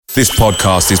This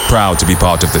podcast is proud to be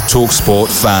part of the TalkSport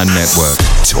Fan Network.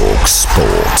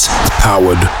 TalkSport.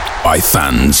 Powered by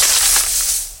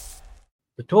fans.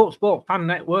 The TalkSport Fan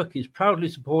Network is proudly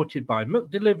supported by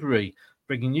McDelivery,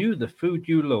 bringing you the food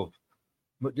you love.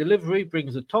 McDelivery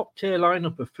brings a top-tier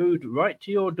lineup of food right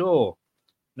to your door.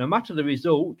 No matter the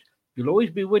result, you'll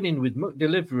always be winning with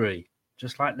McDelivery,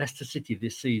 just like Leicester City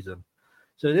this season.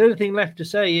 So the only thing left to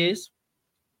say is,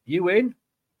 you win?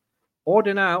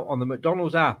 Order now on the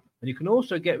McDonald's app, and you can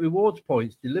also get rewards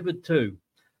points delivered too.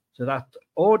 So that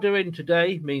ordering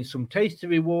today means some tasty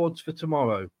rewards for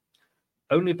tomorrow.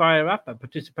 Only via app at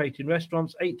participating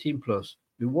restaurants, 18+.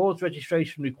 Rewards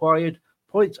registration required.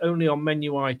 Points only on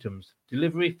menu items.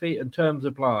 Delivery fee and terms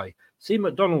apply. See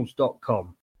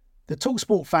mcdonalds.com. The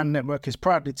TalkSport Fan Network is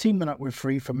proudly teaming up with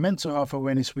Free for Mental Health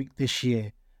Awareness Week this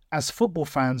year. As football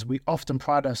fans, we often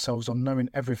pride ourselves on knowing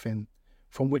everything,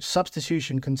 from which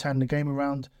substitution can turn the game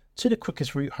around to the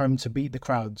quickest route home to beat the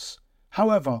crowds.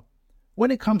 However,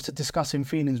 when it comes to discussing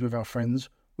feelings with our friends,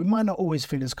 we might not always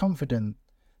feel as confident.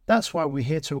 That's why we're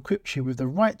here to equip you with the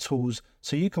right tools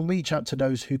so you can reach out to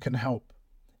those who can help.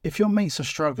 If your mates are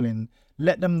struggling,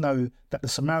 let them know that the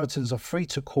Samaritans are free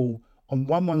to call on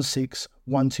 116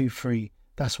 123.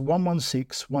 That's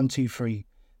 116 123.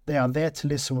 They are there to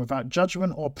listen without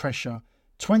judgment or pressure,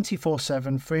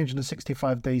 24/7,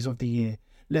 365 days of the year.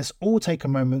 Let's all take a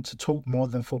moment to talk more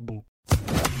than football.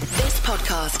 This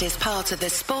podcast is part of the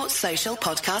Sports Social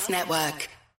Podcast Network.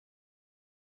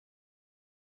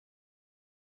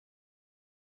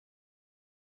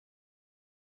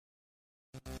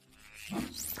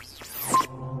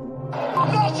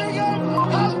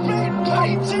 Nottingham has been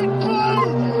painted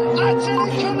blue.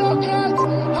 Anthony Knockaert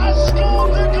has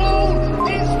scored the goal.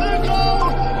 It's the goal.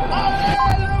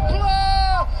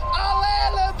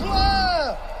 Alain Le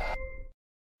Bleu.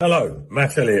 Hello,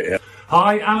 Matt Elliott here.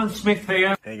 Hi, Alan Smith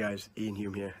here. Hey guys, Ian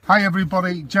Hume here. Hi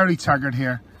everybody, Jerry Taggart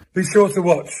here. Be sure to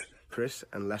watch Chris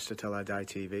and Leicester Till I Die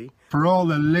TV for all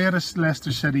the latest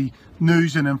Leicester City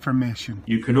news and information.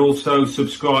 You can also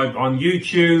subscribe on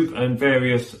YouTube and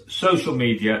various social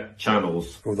media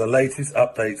channels for the latest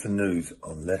updates and news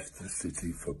on Leicester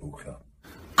City Football Club.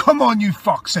 Come on, you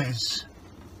foxes!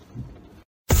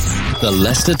 The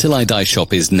Leicester Till I Die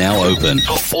shop is now open.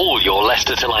 For all your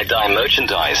Leicester Till I Die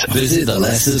merchandise, visit the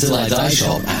Leicester Till I Die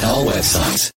shop at our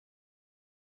website.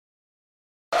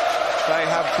 They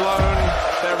have blown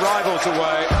their rivals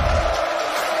away.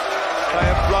 They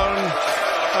have blown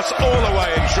us all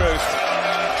away in truth.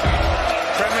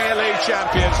 Premier League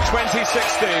champions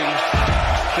 2016.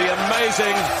 The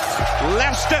amazing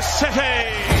Leicester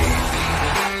City.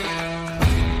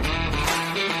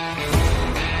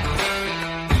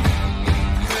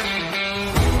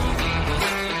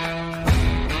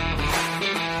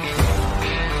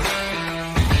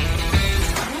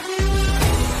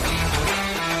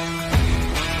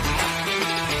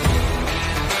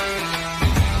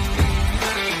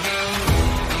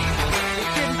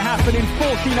 In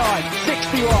 49,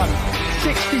 61,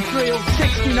 63 or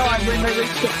 69 when they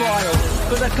reach the final.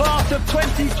 But the class of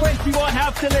 2021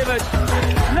 have delivered.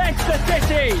 Leicester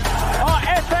City are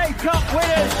FA Cup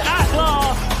winners at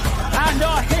last and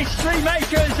are history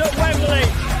makers at Wembley.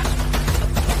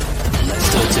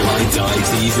 Leicester Till I Die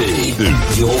TV,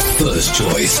 your first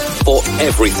choice for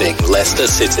everything Leicester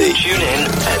City. Tune in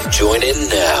and join in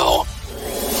now.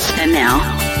 And now,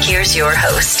 here's your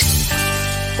host.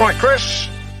 Right, Chris.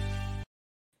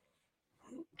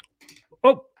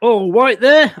 Oh, right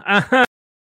there.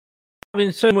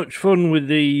 Having so much fun with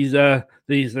these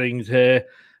things here.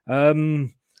 I don't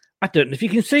know if you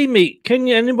can see me. Can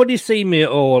you? Anybody see me at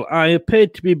all? I appear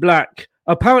to be black.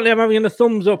 Apparently, I'm having a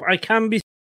thumbs up. I can be.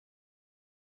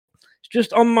 It's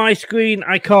just on my screen.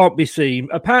 I can't be seen.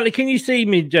 Apparently, can you see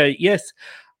me, Jay? Yes.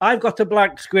 I've got a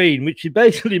black screen, which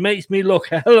basically makes me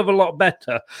look a hell of a lot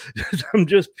better. I'm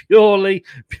just purely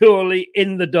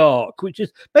in the dark, which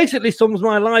is basically sums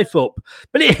my life up.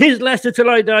 But it is Leicester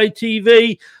Till I Die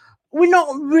TV. We're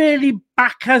not really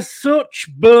back as such,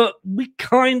 but we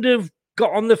kind of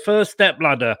got on the first step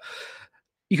ladder.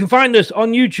 You can find us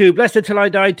on YouTube, Leicester Till I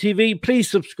Die TV. Please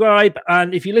subscribe.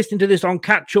 And if you're listening to this on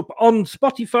Catch Up on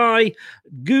Spotify,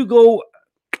 Google...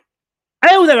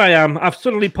 Oh, there I am. I've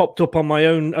suddenly popped up on my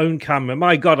own camera.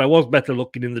 My God, I was better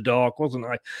looking in the dark, wasn't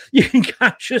I? You can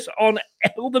catch us on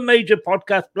all the major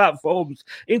podcast platforms,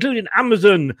 including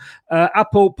Amazon,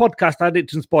 Apple Podcast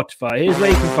Addict, and Spotify. Here's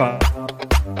where you can find.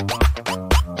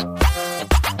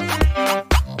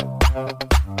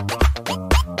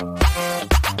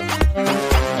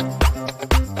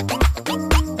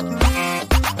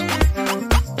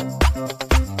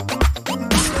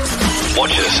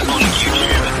 Watch us on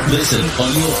YouTube, Listen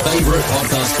on your favourite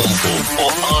podcast platform or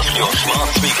ask your smart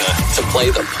speaker to play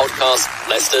the podcast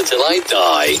Leicester Till I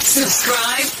Die.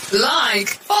 Subscribe, like,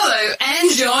 follow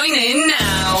and join in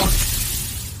now.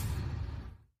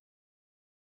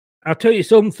 I'll tell you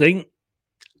something.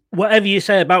 Whatever you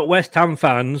say about West Ham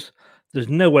fans, there's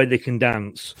no way they can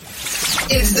dance.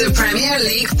 It's the Premier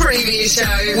League Preview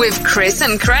Show with Chris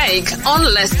and Craig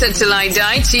on Leicester Till I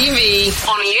Die TV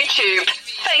on YouTube,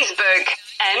 Facebook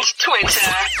and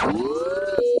Twitter.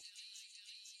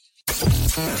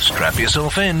 Strap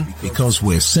yourself in because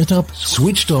we're set up,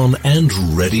 switched on and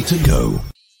ready to go.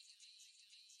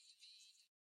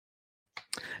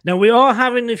 Now, we are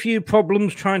having a few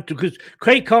problems because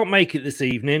Craig can't make it this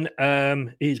evening.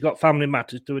 He's got family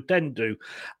matters to attend to.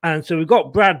 And so we've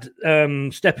got Brad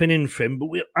stepping in for him, but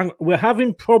we're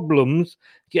having problems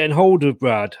getting hold of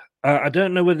Brad. I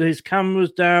don't know whether his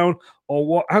camera's down or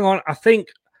what. Hang on, I think...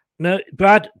 No,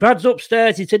 Brad's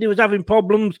upstairs. He said he was having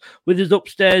problems with his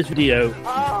upstairs video.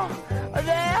 Oh, I'm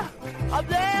there! I'm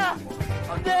there!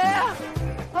 I'm there!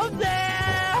 I'm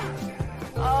there!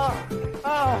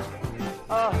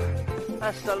 Oh,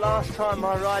 that's the last time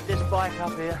I ride this bike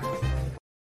up here.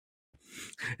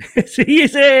 He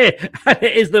is here, and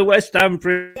it is the West Ham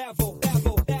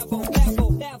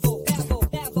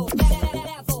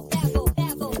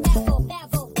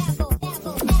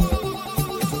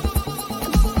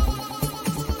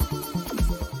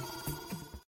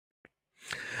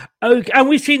Okay, and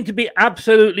we seem to be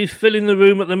absolutely filling the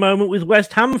room at the moment with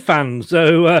West Ham fans.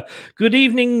 So, good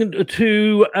evening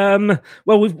to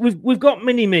we've got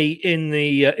Mini-Me in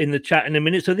the chat in a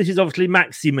minute. So this is obviously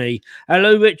Maxi-Me.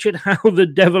 Hello, Richard. How the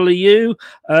devil are you?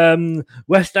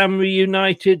 West Ham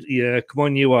reunited. Yeah, come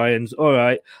on, you Irons. All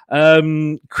right.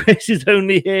 Chris is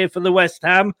only here for the West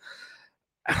Ham.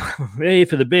 Here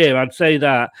for the beer, I'd say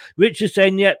that. Richard's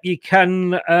saying, yep, you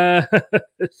can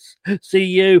see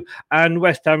you and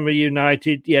West Ham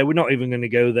reunited. Yeah, we're not even going to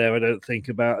go there, I don't think,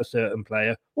 about a certain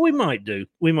player. We might do.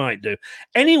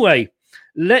 Anyway,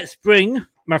 let's bring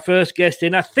my first guest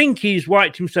in. I think he's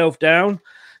wiped himself down.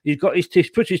 He's got his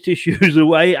put his tissues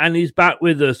away and he's back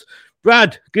with us.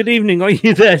 Brad, good evening. Are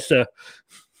you there, sir?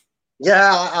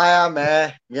 Yeah, I am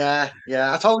here. Yeah.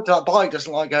 I told you that bike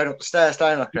doesn't like going up the stairs,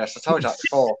 don't I, Chris? I told you that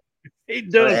before.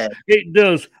 It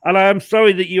does. And I am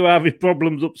sorry that you are having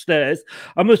problems upstairs.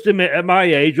 I must admit, at my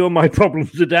age, all my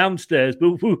problems are downstairs,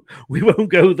 but we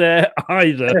won't go there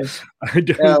either. I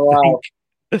don't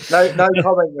think. No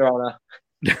comment, Your Honour.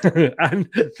 And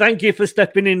thank you for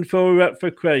stepping in for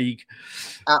Craig.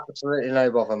 Absolutely no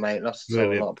bother, mate. That's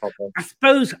not a problem. I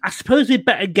suppose we'd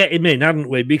better get him in, hadn't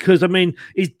we? Because I mean,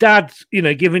 his dad's,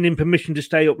 giving him permission to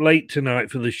stay up late tonight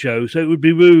for the show, so it would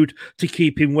be rude to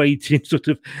keep him waiting sort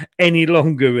of any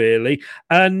longer, really.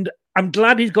 And I'm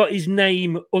glad he's got his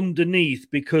name underneath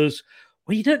because,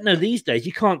 well, you don't know these days.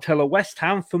 You can't tell a West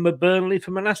Ham from a Burnley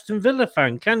from an Aston Villa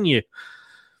fan, can you?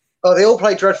 Oh, they all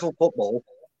play dreadful football.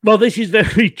 Well, this is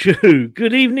very true.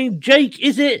 Good evening, Jake.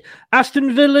 Is it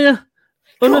Aston Villa?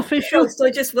 Unofficial. So I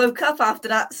just woke up after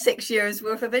that 6 years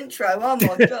worth of intro. Oh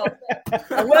my god!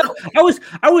 Well,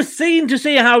 I was seeing to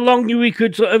see how long we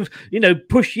could sort of,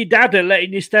 push your dad at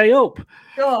letting you stay up.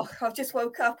 Oh, I've just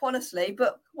woke up, honestly.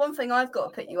 But one thing I've got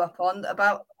to pick you up on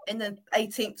about in the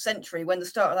 18th century, when the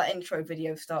start of that intro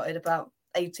video started, about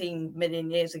 18 million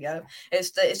years ago, it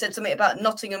said something about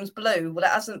Nottingham's blue. Well,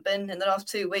 it hasn't been in the last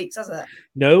 2 weeks, has it?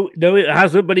 No, it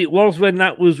hasn't, but it was when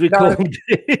that was recorded.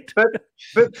 No,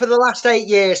 but for the last 8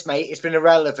 years, mate, it's been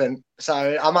irrelevant.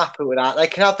 So I'm happy with that. They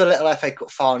can have the little FA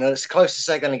Cup final. It's the closest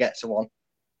they're going to get to one.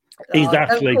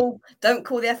 Exactly. Don't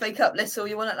call the FA Cup little.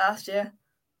 You won it last year.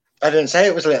 I didn't say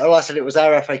it was little. I said it was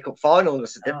their FA Cup final.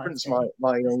 There's a difference,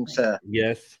 my young sir.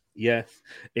 Yes,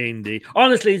 indeed.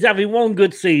 Honestly, he's having one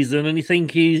good season, and he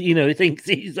thinks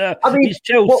he's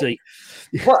Chelsea.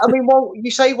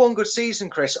 You say one good season,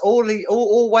 Chris.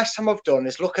 All West Ham have done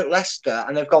is look at Leicester,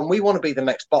 and they've gone, we want to be the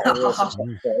next bottom of the top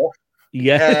four.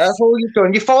 Yes. That's all you've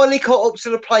done. You finally caught up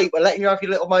to the plate. We're letting you have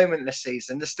your little moment this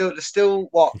season. There's still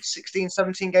what, 16,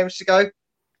 17 games to go.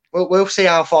 We'll see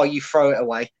how far you throw it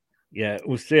away. Yeah,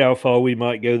 we'll see how far we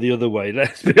might go the other way.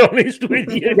 Let's be honest with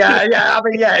you. Yeah.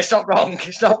 It's not wrong.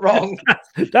 It's not wrong.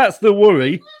 That's the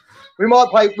worry. We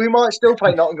might still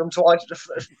play Nottingham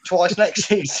twice next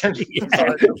season.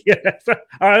 Yes.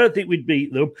 I don't think we'd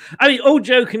beat them. I mean, all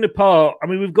joking apart,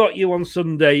 we've got you on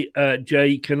Sunday,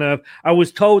 Jake, and I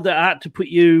was told that I had to put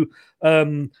you.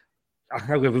 I've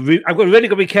really got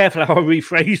to be careful how I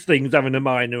rephrase things having a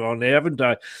minor on here, haven't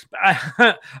I?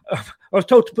 I was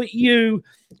told to put you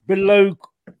below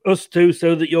us two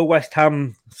so that your West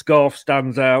Ham scarf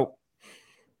stands out.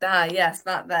 Yes,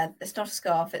 that there. It's not a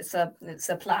scarf. It's a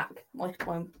plaque.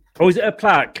 Oh, is it a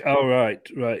plaque? Oh, right.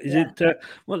 Is it?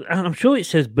 Well, I'm sure it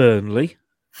says Burnley.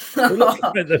 Look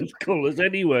at those colours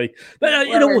anyway. But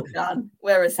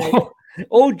where is he?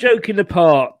 All joking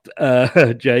apart,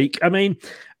 Jake. I mean,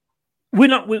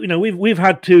 we've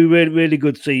had two really, really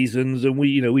good seasons, and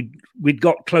we'd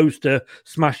got close to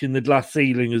smashing the glass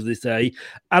ceiling, as they say.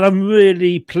 And I'm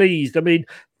really pleased. I mean,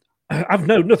 I've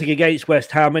known nothing against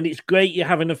West Ham, and it's great you're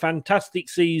having a fantastic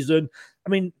season. I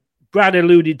mean, Brad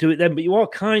alluded to it then, but you are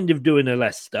kind of doing a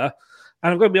Leicester.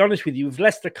 And I'm going to be honest with you, if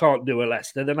Leicester can't do a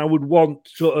Leicester, then I would want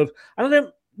sort of, and I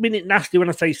don't mean it nasty when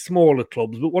I say smaller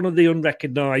clubs, but one of the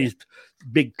unrecognised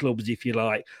big clubs, if you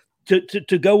like,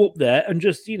 to go up there and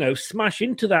just, smash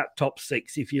into that top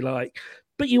six, if you like.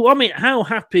 But how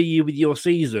happy are you with your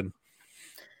season?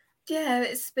 Yeah,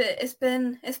 it's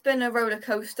been a roller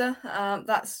coaster.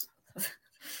 That's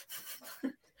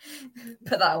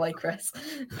put that away, Chris.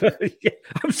 Yeah,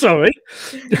 I'm sorry.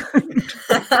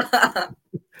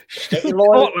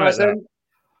 Talk like that.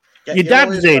 Your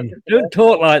dad's in. Don't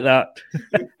talk like that.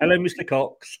 Hello, Mr.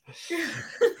 Cox.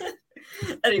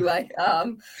 Anyway,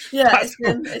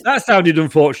 that sounded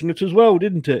unfortunate as well,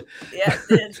 didn't it? Yeah,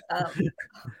 it did.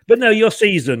 But no, your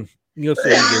season. Yeah,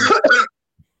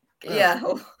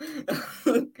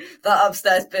 that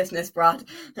upstairs business, Brad.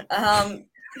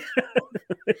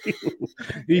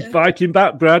 He's fighting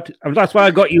back, Brad. And that's why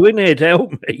I got you in here to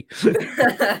help me.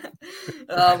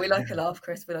 We like a laugh,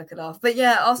 Chris. We like a laugh. But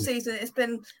yeah, our season it's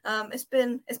been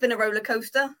a roller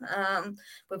coaster.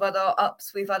 We've had our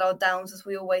ups, we've had our downs, as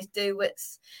we always do.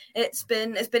 It's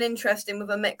been interesting with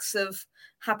a mix of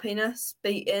happiness,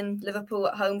 beating Liverpool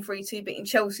at home 3-2, beating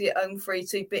Chelsea at home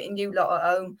 3-2, beating you lot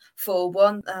at home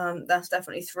 4-1. That's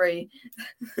definitely three.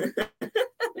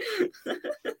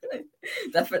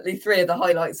 Definitely three of the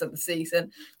highlights of the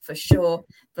season for sure.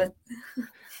 But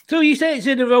so you say it's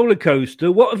in a roller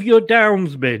coaster. What have your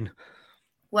downs been?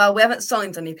 Well, we haven't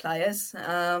signed any players.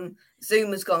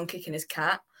 Zuma's gone kicking his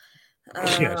cat.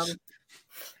 Yes.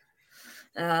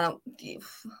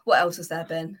 What else has there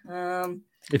been?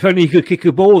 If only you could kick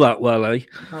a ball that well, eh?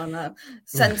 I know.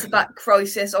 Centre-back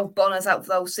crisis of Bonner's out for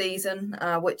the whole season,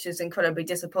 which is incredibly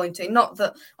disappointing. Not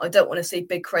that I don't want to see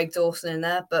big Craig Dawson in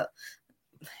there, but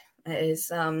it is...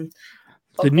 the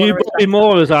new Bobby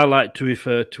Moore, as I like to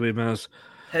refer to him as.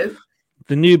 Who?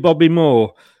 The new Bobby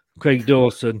Moore, Craig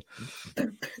Dawson.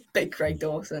 Big Craig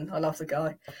Dawson. I love the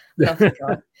guy.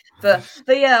 But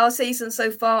yeah, our season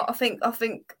so far, I think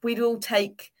we'd all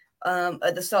take...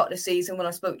 at the start of the season when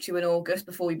I spoke to you in August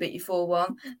before we beat you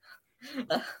 4-1.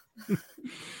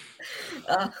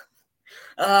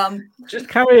 Just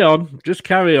carry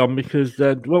on because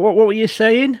what were you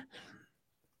saying?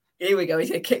 Here we go. He's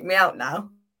going to kick me out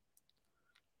now.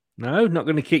 No, not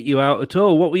going to kick you out at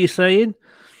all. What were you saying?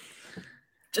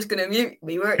 Just going to mute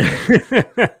me, weren't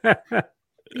you?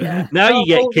 Yeah. Now you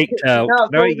get kicked out.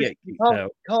 Now you get kicked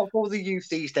out. Can't fool the youth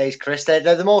these days, Chris. They're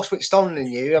the more switched on than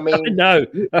you. I mean, no,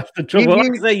 that's the trouble.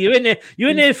 You're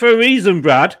in here for a reason,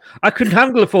 Brad. I couldn't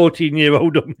handle a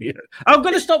 14-year-old on here. I'm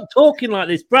going to stop talking like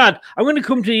this, Brad. I'm going to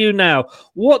come to you now.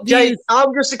 What do you...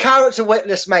 I'm just a character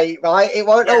witness, mate. Right? It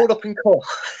won't hold up in court.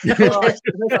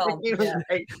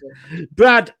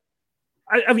 Brad,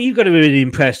 I mean, you've got to be really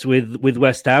impressed with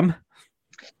West Ham.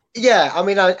 Yeah, I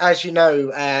mean, as you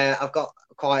know, I've got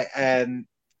quite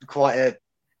a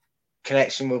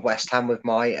connection with West Ham with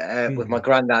my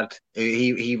granddad.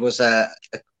 He was a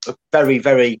very,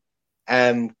 very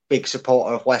big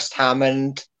supporter of West Ham,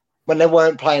 and when they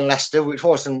weren't playing Leicester, which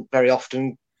wasn't very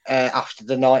often after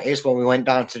the 90s when we went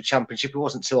down to the Championship, it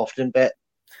wasn't too often, but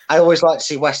I always like to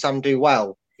see West Ham do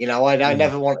well. You know, I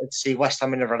never wanted to see West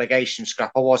Ham in a relegation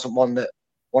scrap. I wasn't one that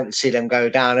wanted to see them go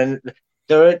down, and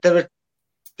they're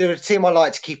a team I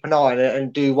like to keep an eye on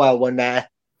and do well when they're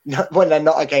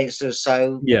not against us.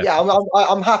 So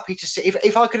I'm happy to see.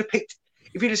 If I could have picked,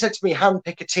 if you'd have said to me,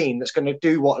 handpick a team that's going to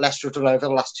do what Leicester have done over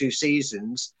the last two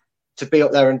seasons to be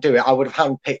up there and do it, I would have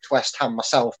handpicked West Ham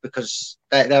myself because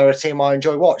they're a team I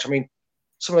enjoy watch. I mean,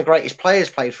 some of the greatest players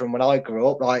played for them when I grew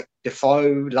up, like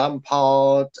Defoe,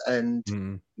 Lampard, and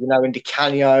and Di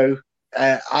Canio.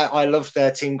 I loved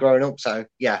their team growing up. So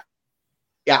yeah.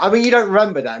 Yeah, I mean, you don't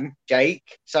remember them,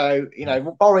 Jake. So,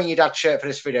 borrowing your dad's shirt for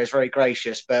this video is very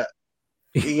gracious, but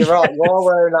you're right. You are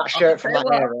wearing that shirt from that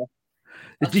era.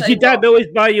 Did your dad always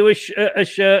buy you a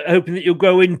shirt hoping that you'll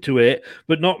grow into it,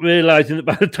 but not realising that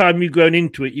by the time you've grown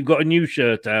into it, you've got a new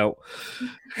shirt out?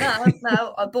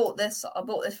 No, I bought this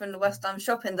from the West Ham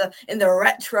shop in the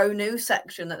retro news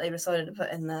section that they decided to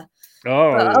put in there.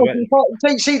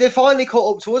 See, they finally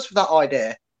caught up to us with that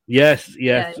idea. Yes.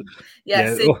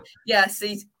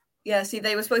 See, Yeah, see,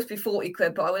 they were supposed to be 40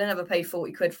 quid, but I would never pay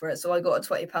 40 quid for it. So I got a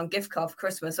 £20 gift card for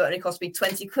Christmas. So it only cost me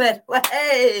 20 quid.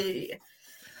 Hey!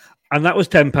 And that was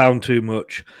 £10 too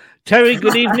much. Terry,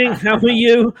 good evening. How are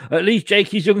you? At least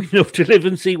Jake is young enough to live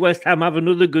and see West Ham have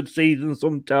another good season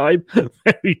sometime.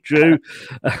 Very true.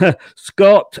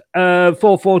 Scott,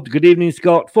 4-4. Good evening,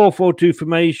 Scott. 4-4-2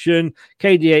 formation.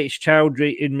 KDH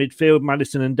Chowdhury in midfield.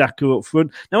 Madison and Daka up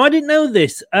front. Now, I didn't know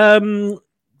this.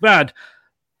 Brad,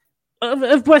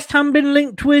 have West Ham been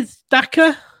linked with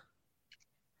Daka?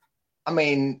 I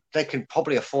mean, they can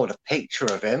probably afford a picture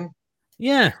of him.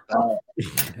 Yeah.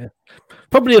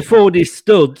 Probably afford his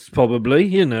studs, probably,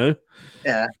 you know.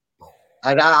 Yeah.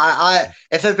 And I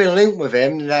if they've been linked with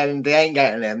him, then they ain't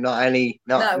getting him. We were.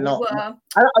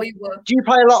 Do you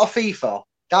play a lot of FIFA?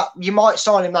 That you might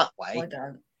sign him that way. I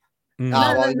don't.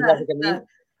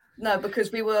 No,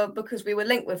 because we were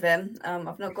linked with him.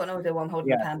 I've not got no idea why I'm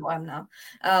holding the pen, but I am now.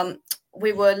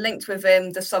 We were linked with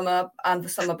him the summer and the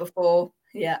summer before.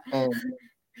 Yeah.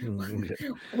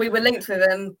 We were linked with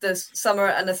him the summer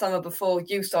and the summer before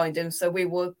you signed him, so we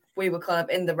were kind of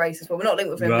in the race as well. We're not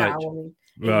linked with him now.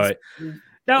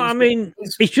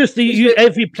 It's just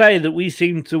every player that we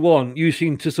seem to want, you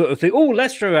seem to sort of think, oh,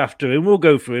 let's throw after him, we'll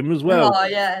go for him as well. Oh,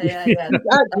 yeah.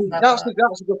 That's a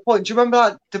good point. Do you remember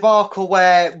that debacle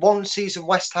where one season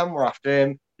West Ham were after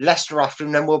him, Leicester after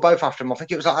him, then we were both after him? I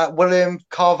think it was like William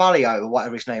Carvalho or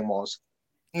whatever his name was.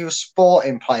 He was a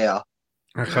sporting player.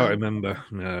 I can't remember.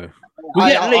 No.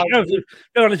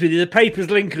 Honest with you, the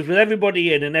paper's linked us with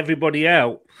everybody in and everybody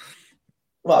out.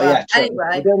 Well, yeah. Anyway,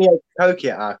 we don't need Koki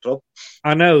at our club.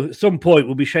 I know. At some point,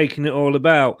 we'll be shaking it all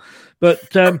about. But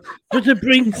just to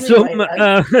bring some,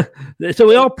 so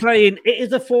we are playing. It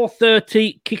is a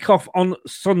 4:30 kickoff on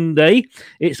Sunday.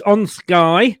 It's on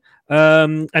Sky,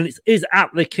 and it is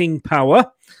at the King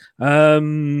Power.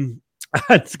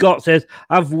 And Scott says,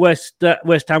 have West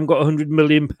Ham got £100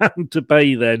 million to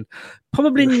pay then?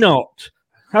 Probably not.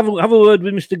 Have a word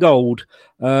with Mr. Gold.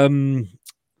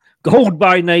 Gold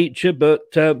by nature,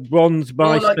 but bronze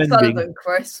by spending. More like Sullivan,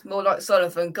 Chris. More like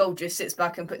Sullivan. Gold just sits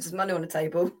back and puts his money on the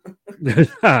table.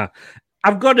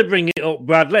 I've got to bring it up,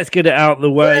 Brad. Let's get it out of the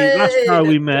way. Last time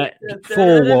we met,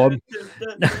 4-1.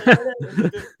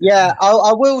 Yeah,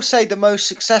 I will say the most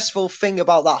successful thing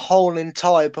about that whole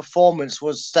entire performance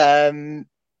was the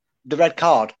red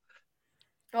card.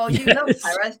 Oh, you know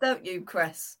Perez, don't you,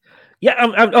 Chris? Yeah,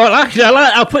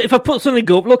 actually, if I put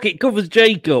something up, look, it covers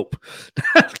Jacob.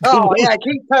 Oh, yeah,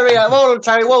 keep Terry. Hold on,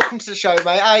 Terry. Welcome to the show,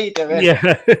 mate. How you doing?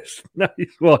 Yes, nice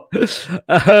one.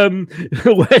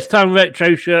 West Ham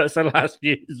retro shirts are last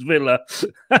year's Villa.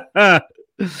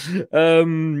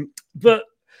 But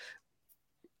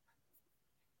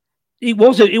it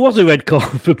was a red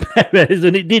card for Perez,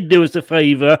 and it did do us a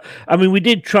favour. I mean, we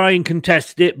did try and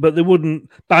contest it, but they wouldn't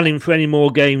ban him for any more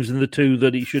games than the 2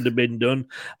 that it should have been done.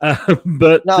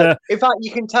 But no, in fact,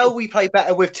 you can tell we play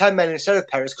better with 10 men instead of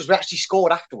Perez because we actually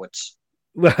scored afterwards.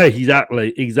 Well,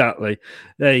 exactly.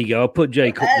 There you go. I'll put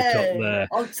Jake up the top there.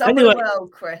 On top of the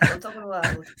world, Chris. On top of the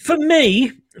world. For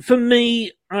me,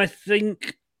 I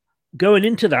think going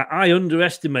into that, I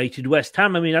underestimated West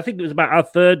Ham. I mean, I think it was about our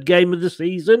 3rd game of the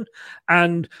season,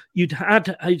 and you'd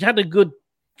had a good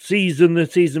season the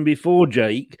season before,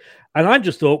 Jake. And I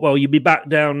just thought, well, you'd be back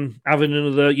down having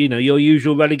another, your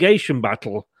usual relegation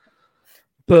battle.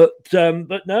 But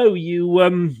no, you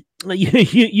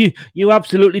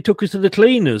absolutely took us to the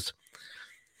cleaners.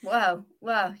 Wow.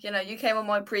 You came on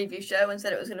my preview show and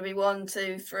said it was going to be 1,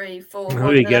 2, 3, 4. Here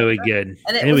we go again.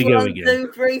 And it was 1,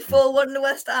 2, 3, 4, 1 to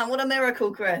West Ham. What a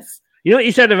miracle, Chris. You know what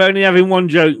you said of only having one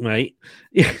joke, mate?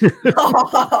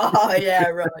 Oh, yeah,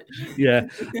 right. Yeah.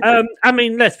 I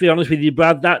mean, let's be honest with you,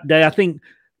 Brad, that day,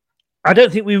 I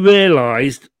don't think we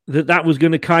realised that was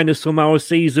going to kind of sum our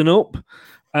season up.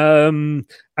 And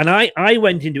I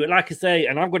went into it, like I say,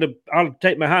 and I'll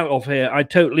take my hat off here. I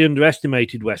totally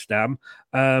underestimated West Ham,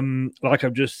 like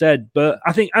I've just said. But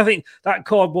I think that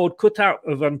cardboard cutout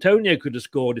of Antonio could have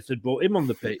scored if they'd brought him on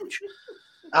the pitch.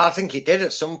 I think he did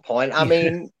at some point. I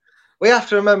mean, we have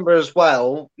to remember as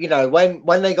well,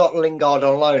 when they got Lingard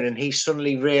on loan and he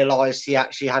suddenly realised he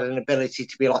actually had an ability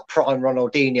to be like prime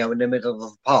Ronaldinho in the middle of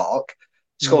the park,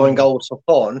 scoring goals for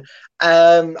fun.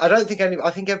 I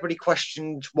think everybody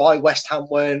questioned why West Ham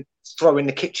weren't throwing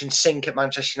the kitchen sink at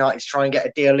Manchester United to try and get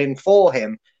a deal in for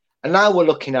him. And now we're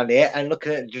looking at it and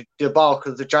looking at the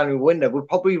debacle of the January window, we're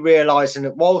probably realising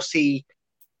that whilst he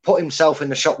put himself in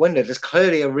the shop window, there's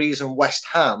clearly a reason West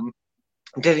Ham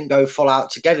didn't go full out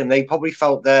to get him. They probably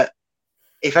felt that,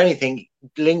 if anything,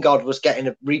 Lingard was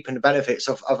reaping the benefits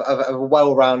of a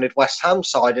well-rounded West Ham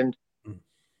side. And,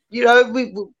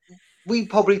 we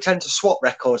probably tend to swap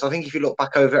records. I think if you look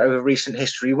back over recent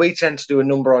history, we tend to do a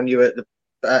number on you at the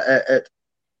at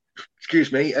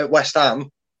West Ham,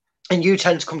 and you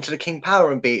tend to come to the King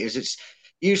Power and beat us. It's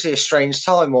usually a strange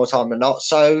time, more time than not.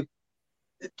 So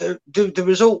the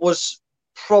result was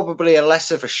probably a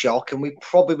less of a shock, and we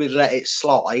probably let it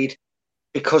slide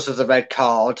because of the red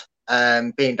card,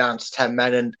 being down to 10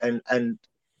 men and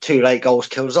 2 late goals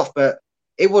killed us off. But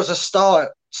it was a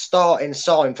starting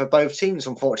sign for both teams,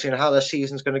 unfortunately, how their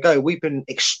season's going to go. We've been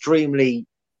extremely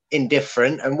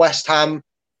indifferent, and West Ham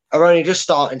are only just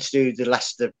starting to do the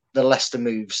Leicester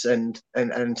moves and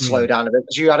slow down a bit,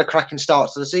 because you had a cracking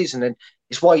start to the season, and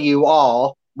it's why you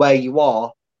are where you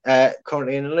are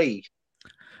currently in the league.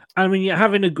 I mean, you're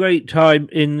having a great time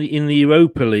in the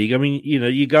Europa League. I mean,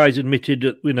 you guys admitted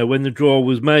that, when the draw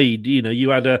was made, you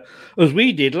had as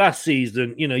we did last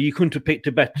season, you couldn't have picked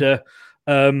a better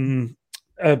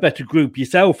group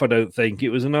yourself. I don't think it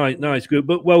was a nice group,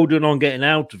 but well done on getting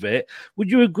out of it. Would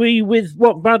you agree with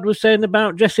what Brad was saying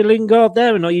about Jesse Lingard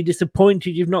there? And are you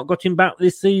disappointed you've not got him back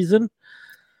this season?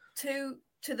 To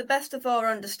the best of our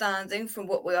understanding, from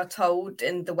what we are told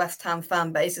in the West Ham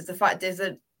fan base, is the fact is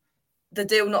that the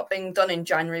deal not being done in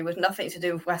January was nothing to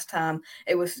do with West Ham.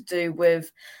 It was to do with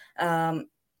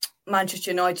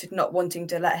Manchester United not wanting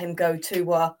to let him go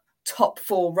to a top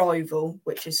 4 rival,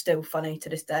 which is still funny to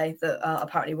this day that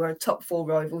apparently we're a top 4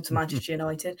 rival to Manchester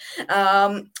United.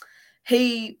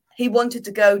 He wanted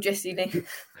to go, Jesse Lingard.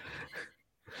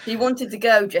 He wanted to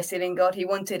go, Jesse Lingard. He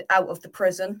wanted out of the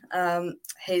prison.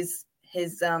 His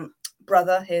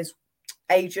brother, his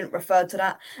agent, referred to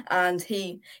that, and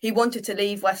he wanted to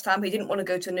leave West Ham. He didn't want to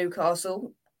go to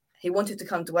Newcastle. He wanted to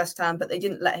come to West Ham, but they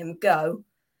didn't let him go.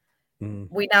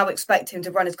 We now expect him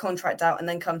to run his contract out and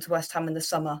then come to West Ham in the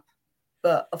summer.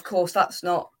 But of course, that's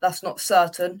not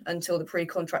certain until the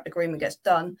pre-contract agreement gets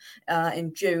done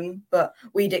in June. But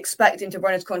we'd expect him to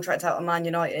run his contract out at Man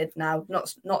United now,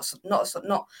 not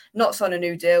sign a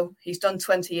new deal. He's done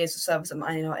 20 years of service at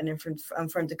Man United, and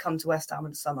for him to come to West Ham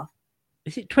in the summer.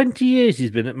 Is it 20 years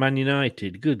he's been at Man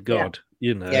United? Good God,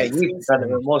 Yeah, you said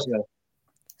it, wasn't it?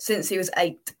 Since he was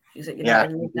 8. He's at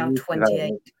United, and he's now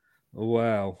 28.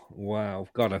 Wow.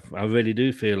 God, I really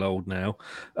do feel old now.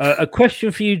 A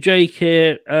question for you, Jake,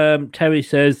 here. Terry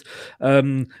says,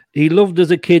 he loved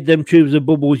as a kid them tubes of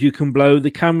bubbles you can blow.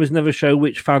 The cameras never show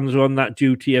which fans are on that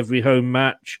duty every home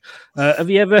match.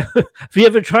 Have you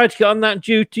ever tried to get on that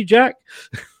duty, Jack?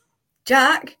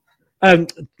 Jack?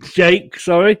 Jake,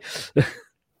 sorry.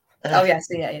 Oh yes,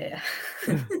 yeah.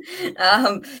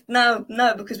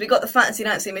 No, because we got the fancy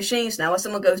Nancy machines now. Where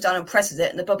someone goes down and presses it,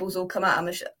 and the bubbles all come out of a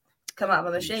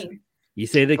machine. You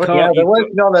see, they can't. Yeah, they're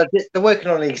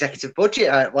working on the executive budget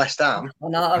at West Ham.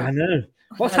 I know.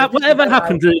 Whatever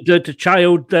happened to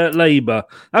child labour?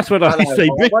 That's what I say.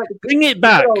 Bring it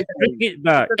back. Bring it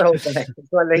back.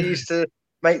 When they used to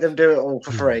make them do it all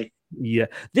for free. Yeah,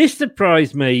 this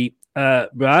surprised me.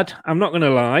 Brad, I'm not going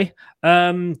to lie.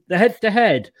 The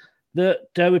head-to-head that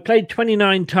we played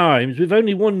 29 times, we've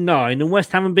only won 9, and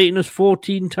West Ham have beaten us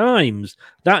 14 times.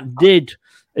 That did,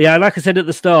 like I said at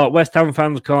the start, West Ham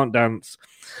fans can't dance.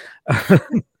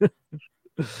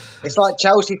 It's like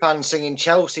Chelsea fans singing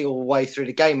Chelsea all the way through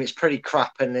the game. It's pretty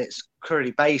crap and it's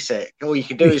pretty basic. All you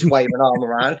can do is wave an arm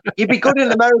around. You'd be good in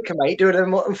America, mate, doing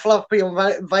them fluffy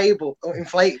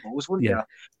inflatables, wouldn't you?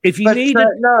 If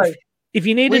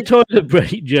you need a toilet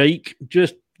break, Jake,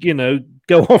 just,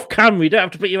 go off camera. You don't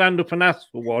have to put your hand up and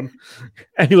ask for one.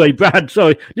 Anyway, Brad,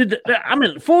 sorry.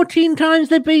 14 times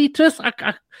they beat us?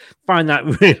 I find that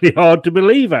really hard to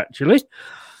believe, actually.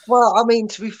 Well, I mean,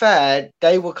 to be fair,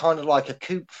 they were kind of like a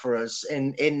coup for us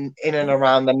in and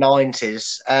around the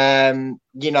 90s.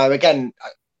 Again,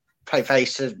 play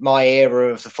face to my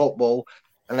era of the football,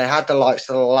 and they had the likes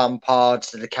of the Lampards,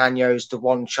 the Canyos, the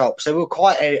One Chops. They were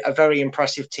quite a very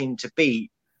impressive team to beat.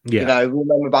 Yeah.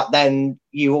 Remember back then,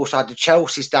 you also had the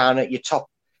Chelseas down at your top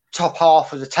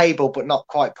half of the table, but not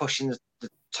quite pushing the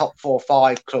top 4 or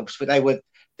 5 clubs. But they were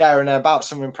there and about,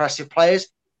 some impressive players.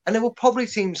 And there were probably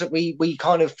teams that we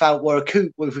kind of felt were a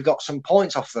coup if we got some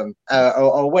points off them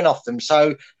or a win off them.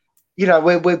 So,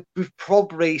 we've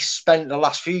probably spent the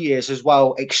last few years as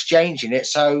well exchanging it.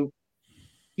 So,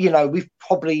 we've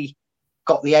probably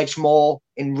got the edge more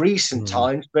in recent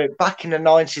times. But back in the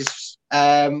 90s,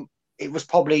 it was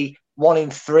probably 1 in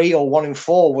 3 or 1 in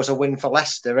 4 was a win for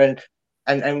Leicester.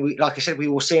 And we, like I said, we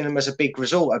were seeing them as a big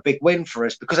result, a big win for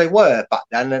us, because they were back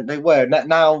then. And they were.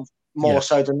 Now, more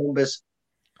so, the numbers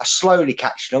are slowly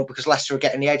catching up because Leicester are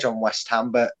getting the edge on West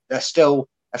Ham, but they're still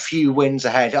a few wins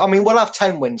ahead. I mean, we'll have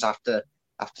 10 wins after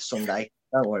Sunday.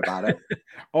 Don't worry about it.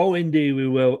 Oh, indeed we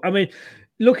will. I mean,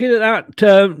 Looking at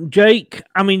that, Jake,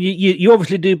 I mean, you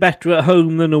obviously do better at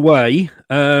home than away.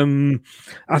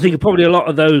 I think probably a lot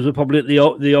of those are probably at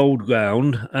the old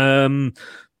ground.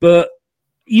 But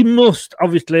you must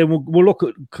obviously, and we'll look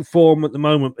at form at the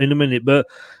moment in a minute. But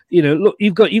look,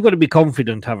 you've got to be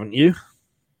confident, haven't you?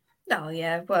 Oh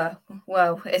yeah,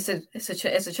 well, it's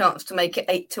a chance to make it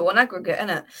 8-1 aggregate, isn't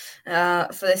it?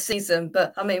 For this season.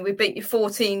 But I mean, we beat you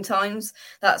 14 times.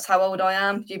 That's how old I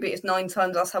am. You beat us 9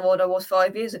 times. That's how old I was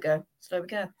 5 years ago. So there we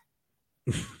go.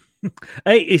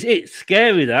 Hey, it's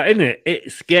scary, that, isn't it?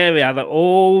 It's scary how that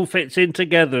all fits in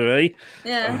together, eh?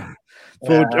 Yeah.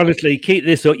 Honestly, keep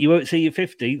this up. You won't see your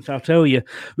 15th, I'll tell you.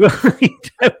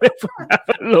 Right, have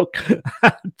a look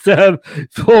at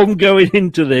form going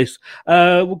into this.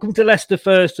 We'll come to Leicester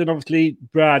first, and obviously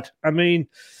Brad. I mean,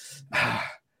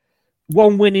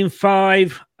 1 win in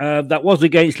 5. That was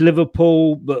against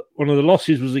Liverpool, but one of the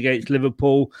losses was against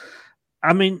Liverpool.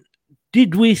 I mean,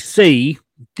 did we see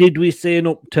an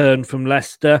upturn from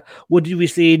Leicester? Or did we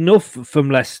see enough from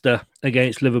Leicester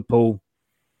against Liverpool?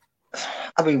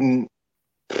 I mean,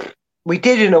 we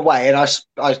did in a way, and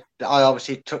I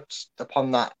obviously touched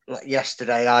upon that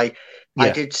yesterday. I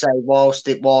did say, whilst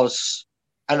it was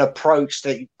an approach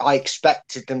that I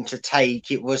expected them to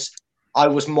take, I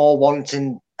was more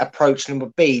wanting approach number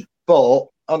B. But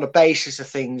on the basis of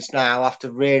things now,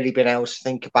 after really being able to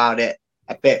think about it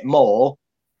a bit more,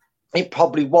 it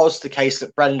probably was the case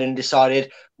that Brendan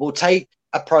decided we'll take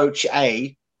approach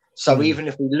A. So even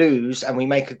if we lose and we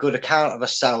make a good account of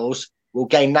ourselves, we'll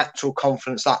gain natural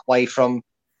confidence that way from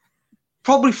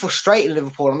probably frustrating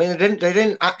Liverpool. I mean, they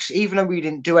didn't actually, even though we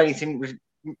didn't do anything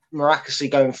miraculously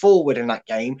going forward in that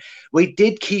game, we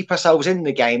did keep ourselves in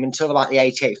the game until about the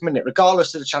 88th minute,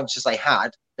 regardless of the chances they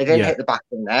had. They didn't hit the back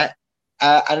of the net.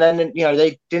 And then,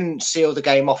 they didn't seal the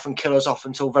game off and kill us off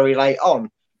until very late on.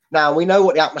 Now, we know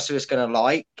what the atmosphere is going to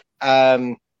like.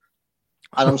 And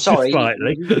I'm sorry.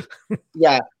 Slightly.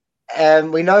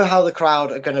 We know how the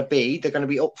crowd are going to be. They're going to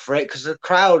be up for it because the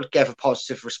crowd gave a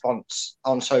positive response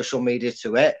on social media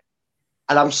to it.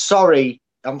 And I'm sorry,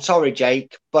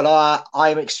 Jake, but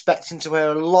I'm expecting to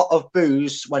hear a lot of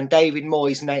boos when David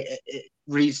Moyes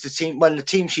reads the team, when the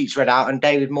team sheet's read out and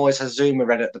David Moyes has Zuma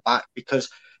read at the back, because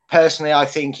personally, I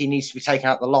think he needs to be taken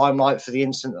out the limelight for the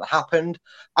incident that happened.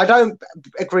 I don't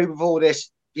agree with all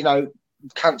this,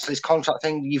 cancel his contract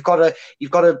thing. You've got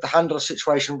to handle the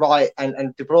situation right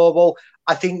and deplorable.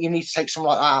 I think you need to take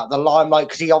someone like that out of the limelight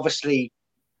because he obviously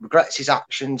regrets his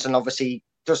actions and obviously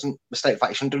doesn't mistake the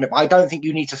fact he shouldn't have done it. But I don't think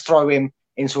you need to throw him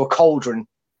into a cauldron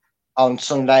on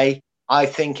Sunday. I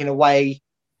think in a way,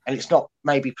 and it's not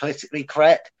maybe politically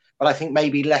correct, but I think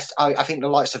maybe less. I think the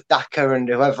likes of Daka and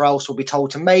whoever else will be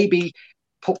told to maybe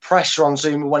put pressure on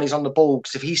Zuma when he's on the ball,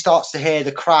 because if he starts to hear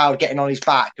the crowd getting on his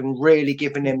back and really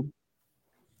giving him,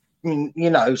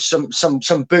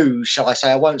 some booze, shall I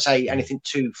say? I won't say anything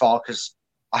too far because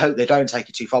I hope they don't take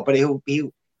it too far. But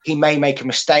he may make a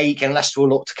mistake, and Leicester will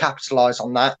look to capitalise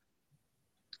on that.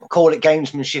 Call it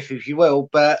gamesmanship if you will,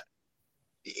 but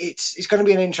it's going to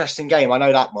be an interesting game. I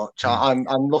know that much. I'm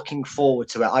looking forward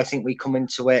to it. I think we come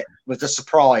into it with a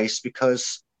surprise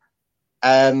because,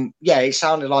 it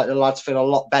sounded like the lads feel a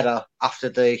lot better after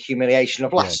the humiliation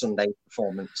of last Sunday's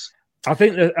performance. I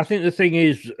think the thing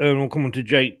is, and we'll come on to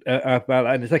Jake about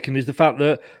that in a second, is the fact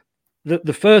that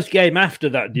the first game after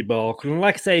that debacle, and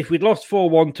like I say, if we'd lost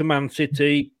 4-1 to Man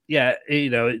City,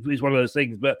 it was one of those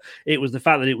things, but it was the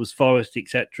fact that it was Forest,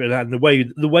 etc., and the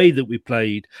way that we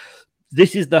played.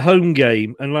 This is the home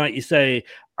game, and like you say,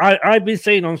 I've been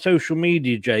saying on social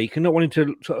media, Jake, and not wanting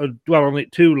to sort of dwell on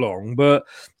it too long, but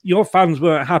your fans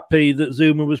weren't happy that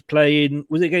Zuma was playing,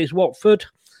 was it against Watford?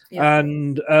 Yeah.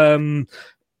 And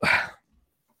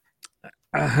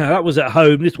that was at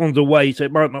home. This one's away, so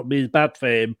it might not be as bad for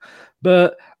him.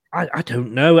 But I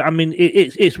don't know. I mean,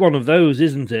 it's one of those,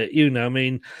 isn't it? I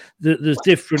mean, there's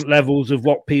different levels of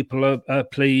what people are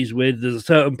pleased with. There's a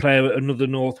certain player at a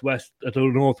Northwest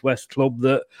club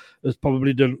that has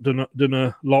probably done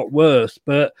a lot worse.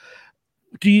 But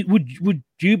would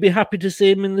you be happy to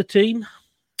see him in the team?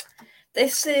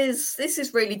 This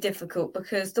is really difficult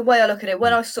because the way I look at it,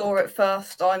 when I saw it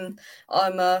first, I'm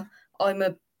a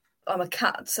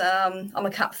cat. I'm a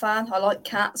cat fan. I like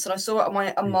cats, and I saw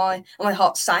it, and my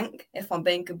heart sank. If I'm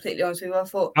being completely honest with you, I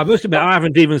thought. I must admit, I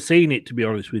haven't even seen it, to be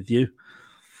honest with you.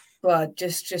 Well,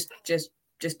 just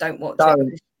don't watch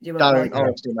it. Don't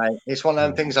honestly, mate. It's one of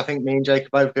them things. I think me and Jake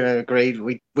are both going to agree.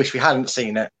 We wish we hadn't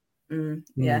seen it. The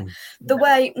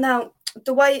way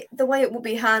it will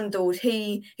be handled.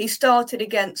 He started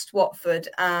against Watford,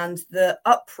 and the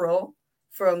uproar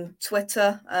from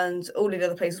Twitter and all the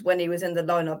other places when he was in the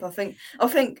lineup. I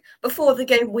think before the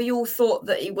game we all thought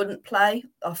that he wouldn't play.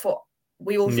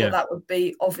 We all thought that would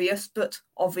be obvious, but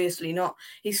obviously not.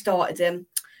 He started him.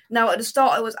 Now at the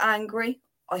start I was angry.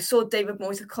 I saw David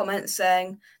Moyes' comment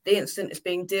saying the incident is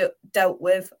being dealt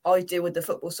with. I deal with the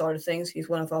football side of things. He's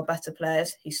one of our better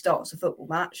players. He starts a football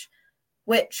match,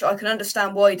 which I can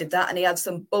understand why he did that, and he had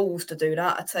some balls to do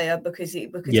that. I tell you,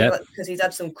 because he's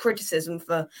had some criticism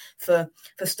for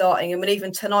starting him, and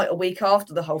even tonight, a week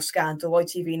after the whole scandal,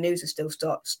 ITV News is still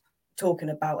talking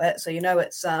about it. So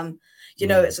it's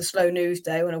it's a slow news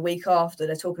day when a week after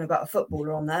they're talking about a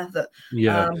footballer on there.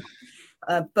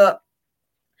 But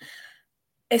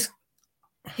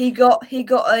he got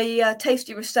a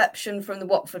tasty reception from the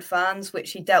Watford fans,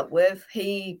 which he dealt with.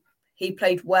 He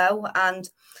played well, and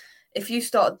if you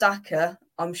start Daka,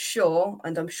 I'm sure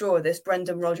of this,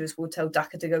 Brendan Rodgers will tell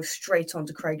Daka to go straight on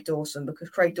to Craig Dawson, because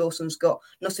Craig Dawson's got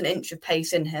not an inch of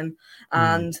pace in him,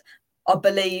 and I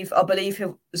believe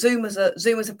Zuma's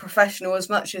a professional. As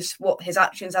much as what his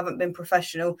actions haven't been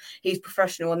professional, he's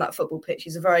professional on that football pitch.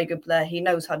 He's a very good player. He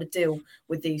knows how to deal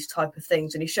with these type of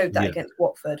things, and he showed that against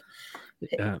Watford.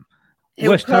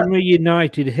 West Ham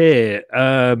United here.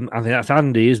 I think that's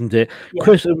Andy, isn't it? Yeah.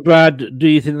 Chris and Brad, do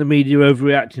you think the media are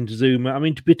overreacting to Zuma? I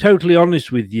mean, to be totally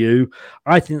honest with you,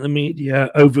 I think the media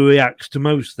overreacts to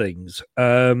most things.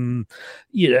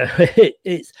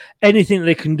 It's anything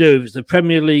they can do. If it's the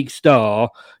Premier League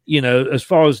star, as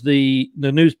far as the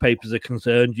newspapers are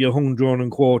concerned, you're hung, drawn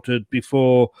and quartered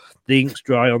before the ink's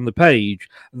dry on the page.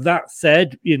 That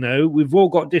said, we've all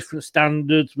got different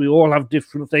standards. We all have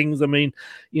different things. I mean,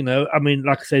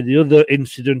 like I said, the other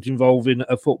incident involving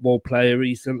a football player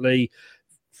recently,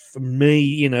 for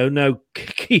me,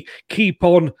 keep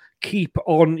on,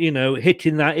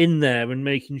 hitting that in there and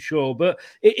making sure. But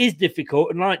it is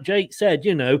difficult. And like Jake said,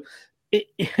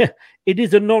 it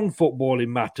is a non-footballing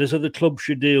matter, so the club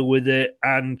should deal with it.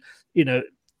 And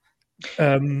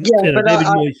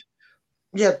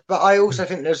but I also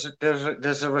think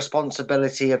there's a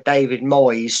responsibility of David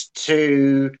Moyes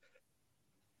to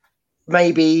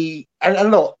maybe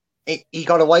and look, he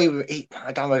got away with it.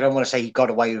 I don't want to say he got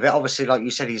away with it. Obviously, like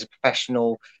you said, he's a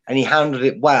professional and he handled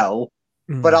it well.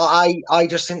 But I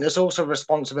just think there's also a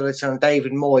responsibility on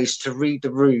David Moyes to read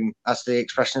the room, as the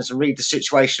expression is, and read the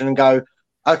situation and go,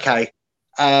 okay,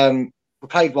 we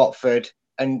played Watford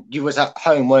and you was at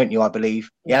home, weren't you, I believe?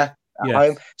 Yeah? At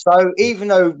home. So even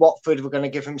though Watford were going to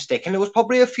give him stick, and there was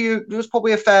probably a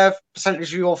fair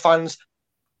percentage of your fans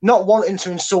not wanting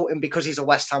to insult him because he's a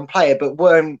West Ham player, but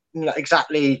weren't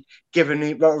exactly giving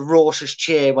him a raucous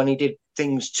cheer when he did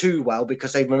things too well,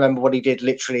 because they remember what he did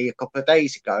literally a couple of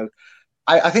days ago.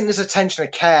 I think there's a tension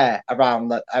of care around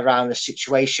the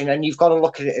situation, and you've got to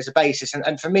look at it as a basis.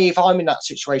 And for me, if I'm in that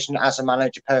situation as a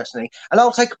manager personally, and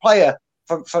I'll take a player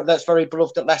that's very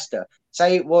beloved at Leicester,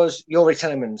 say it was Youri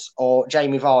Tielemans or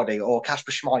Jamie Vardy or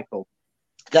Kasper Schmeichel,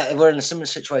 that were in a similar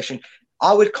situation,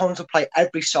 I would contemplate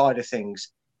every side of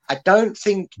things. I don't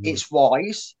think it's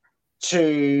wise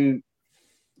to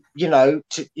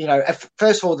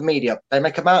first of all, the media, they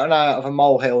make a mountain out of a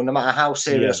molehill, no matter how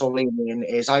serious or lenient it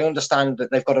is. I understand that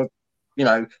they've got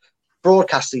to,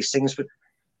 broadcast these things, but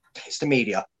it's the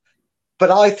media.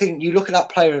 But I think you look at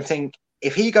that player and think,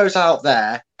 if he goes out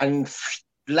there and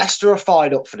Leicester are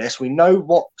fired up for this, we know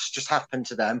what's just happened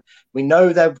to them. We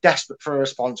know they're desperate for a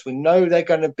response. We know they're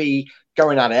going to be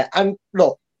going at it. And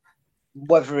look,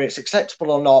 whether it's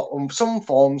acceptable or not, on some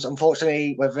forms,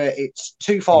 unfortunately, whether it's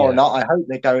too far or not, I hope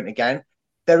they don't again,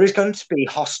 there is going to be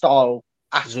hostile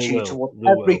attitude towards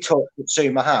every touch that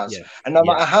Zuma has. Yeah. And no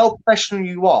matter how professional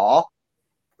you are,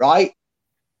 right,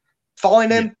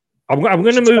 fine him. I'm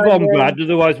going to move on, Brad,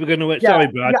 otherwise we're going to... Sorry,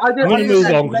 Brad. I'm going to move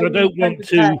on because I don't want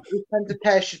to... The sense of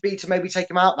care should be to maybe take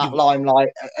him out that limelight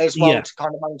as well, to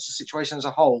kind of manage the situation as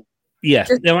a whole. Yeah,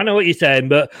 no, I know what you're saying,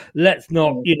 but let's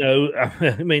not,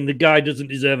 I mean, the guy doesn't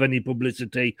deserve any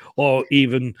publicity or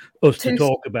even us to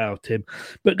talk about him.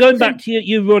 But going back to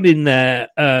your run in there,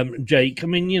 Jake, I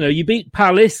mean, you beat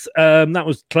Palace. That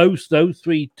was close, though,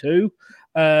 3-2.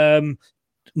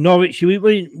 Norwich,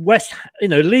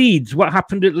 Leeds. What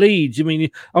happened at Leeds? I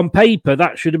mean, on paper,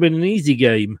 that should have been an easy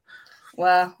game.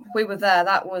 Well, we were there.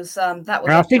 That was.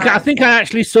 I think I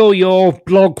actually saw your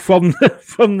blog from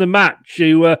the match.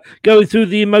 You were going through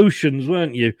the emotions,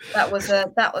 weren't you? That was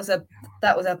a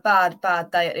that was a bad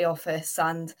day at the office,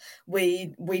 and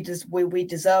we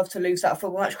deserve to lose that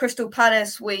football match. Crystal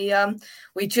Palace, we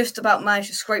just about managed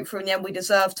to scrape through in the end. We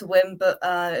deserved to win, but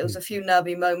it was a few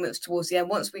nervy moments towards the end.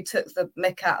 Once we took the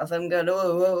mick out of them, going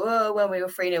when we were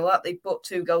 3-0 up, they put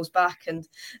 2 goals back and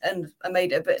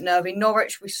made it a bit nervy.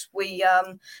 Norwich, we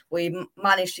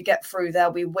managed to get through there.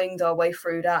 We winged our way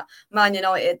through that. Man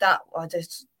United,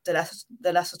 the less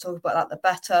I talk about that, the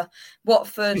better.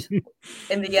 Watford,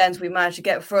 in the end, we managed to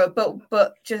get through it.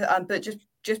 But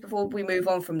just before we move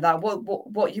on from that,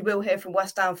 what you will hear from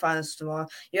West Ham fans tomorrow,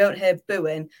 you won't hear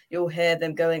booing. You'll hear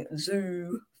them going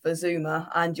Zoo for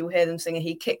Zuma, and you'll hear them singing,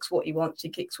 "He kicks what he wants. He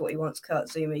kicks what he wants. Kurt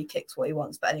Zouma, he kicks what he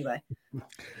wants." But anyway,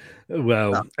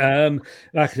 well, like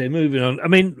I say, moving on. I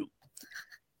mean,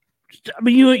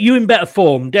 you in better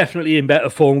form, definitely in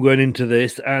better form going into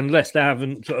this, and Leicester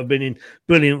haven't sort of been in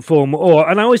brilliant form.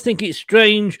 And I always think it's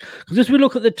strange because as we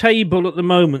look at the table at the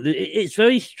moment, it's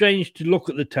very strange to look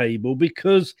at the table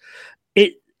because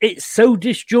it's so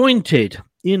disjointed.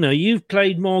 You know, you've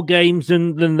played more games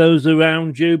than those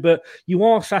around you, but you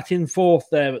are sat in 4th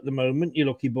there at the moment, you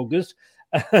lucky buggers.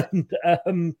 And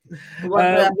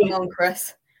on,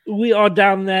 Chris. We are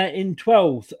down there in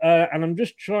 12th, and I'm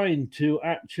just trying to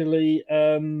actually,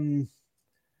 I'm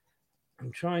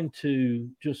trying to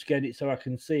just get it so I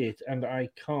can see it, and I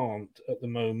can't at the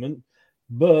moment.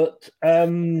 But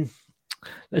let's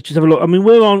just have a look. I mean,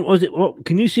 we're on. Was it? What?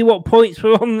 Can you see what points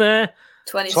we're on there?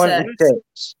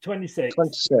 26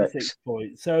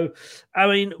 points. So, I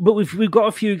mean, but we've got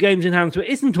a few games in hand, so it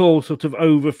isn't all sort of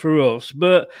over for us.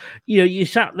 But you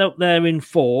sat up there in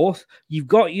 4th. You've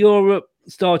got Europe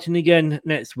starting again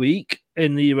next week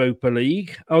in the Europa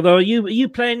League. Although, are you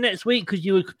playing next week because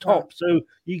you were top, so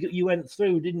you went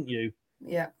through, didn't you?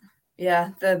 Yeah.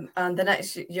 The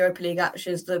next Europa League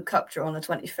actions, the Cup draw on the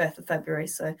 25th of February.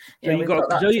 So we've got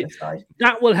that to the side.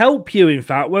 That will help you, in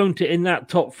fact, won't it, in that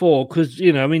top 4? Because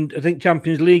I mean, I think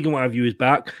Champions League and what have you is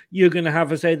back. You're going to have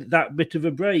that bit of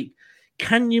a break.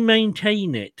 Can you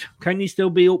maintain it? Can you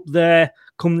still be up there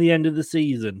come the end of the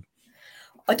season?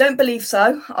 I don't believe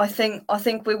so. I think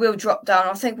we will drop down.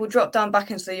 I think we'll drop down back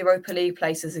into the Europa League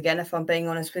places again, if I'm being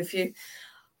honest with you.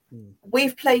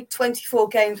 We've played 24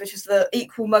 games, which is the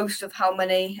equal most of how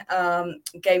many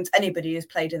games anybody has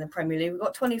played in the Premier League. We've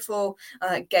got 24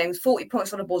 games, 40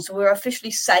 points on the board, so we're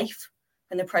officially safe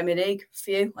in the Premier League.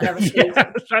 Few, I never see.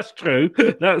 That's true.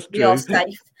 We are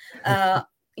safe.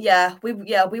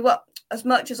 We were, as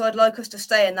much as I'd like us to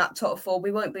stay in that top 4,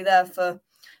 we won't be there for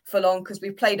long because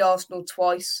we've played Arsenal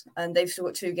twice and they've still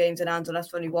got 2 games in hand on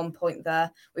us, only 1 point there.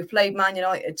 We've played Man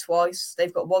United twice.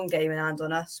 They've got 1 game in hand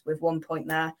on us with 1 point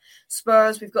there.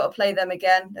 Spurs, we've got to play them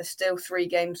again. There's still 3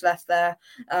 games left there.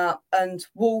 And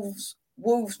Wolves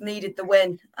needed the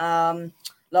win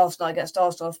last night against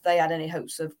Arsenal if they had any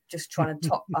hopes of just trying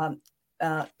to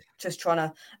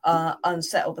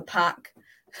unsettle the pack.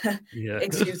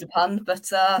 Excuse the pun,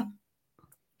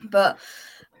 but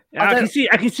I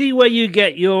can see where you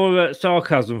get your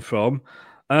sarcasm from.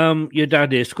 Your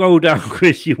dad is. Scroll down,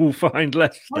 Chris. You will find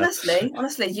Leicester.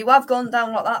 Honestly, you have gone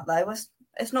down like that though.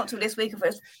 It's not till this week of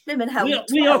it's blimmin' hell.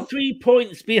 We are 3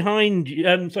 points behind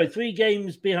you. 3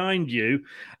 games behind you.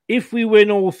 If we win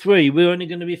all 3, we're only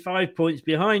going to be 5 points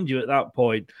behind you at that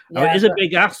point. It is a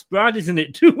big ask, Brad, isn't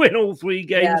it, to win all 3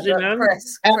 games in hand?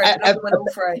 Chris, win all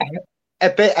 3. A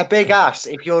big ass.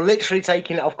 If you're literally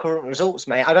taking it off current results,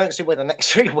 mate, I don't see where the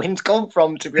next 3 wins come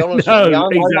from. To be honest with you,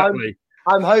 exactly.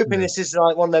 I'm hoping this is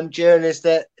like one of them journeys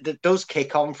that does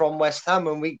kick on from West Ham,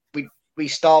 and we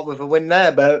start with a win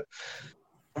there. But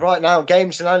right now,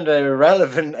 games in hand are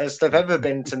irrelevant as they've ever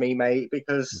been to me, mate,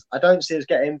 because I don't see us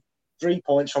getting 3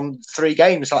 points from 3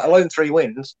 games, let alone 3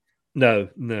 wins. No.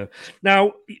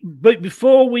 Now, but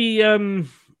before we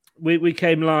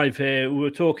came live here, we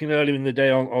were talking earlier in the day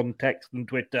on text and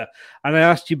Twitter, and I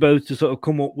asked you both to sort of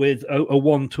come up with a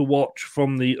one to watch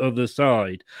from the other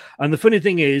side. And the funny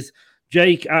thing is,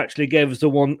 Jake actually gave us a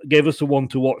one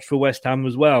to watch for West Ham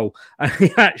as well. And he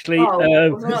actually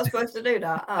was I not supposed to do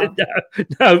that? Oh.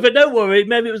 No, but don't worry.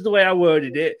 Maybe it was the way I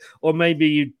worded it, or maybe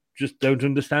you just don't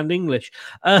understand English.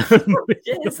 Cheeky,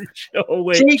 isn't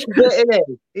he?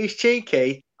 He's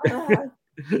cheeky.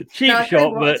 Cheap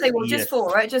shot, but just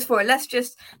for it. Let's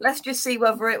just see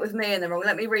whether it was me in the wrong.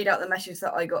 Let me read out the message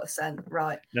that I got sent.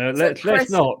 Right. No, let's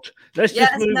not. Let's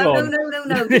just move on.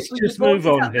 No. Let's just move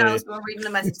on here. Now, so I'm reading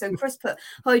the message. So Chris put,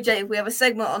 "Hi Jake, we have a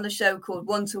segment on the show called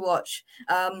One to Watch.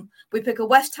 We pick a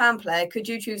West Ham player. Could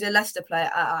you choose a Leicester player?"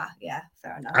 Yeah,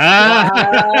 fair enough.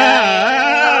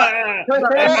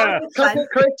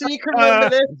 Chris, you can remember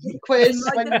this quiz.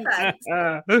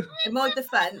 In my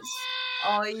defence,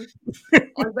 I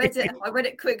read it. I read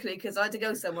it quickly because I had to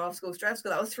go somewhere after school stress.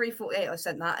 Because that was 3:48. I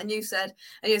sent that, and you said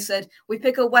we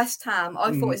pick a West Ham.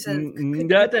 I thought it said.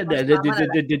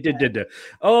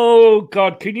 Oh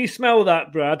God, can you smell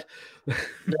that, Brad?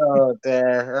 Oh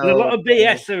dear. There's a lot of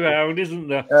BS around, isn't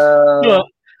there? But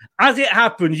as it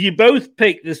happens, you both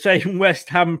picked the same West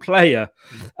Ham player,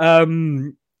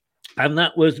 and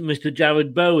that was Mr.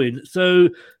 Jared Bowen. So,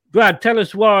 Brad, tell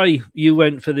us why you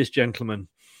went for this gentleman.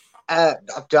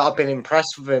 I've been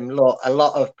impressed with him. Look, a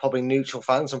lot of probably neutral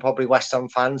fans and probably West Ham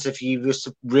fans, if you was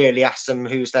to really ask them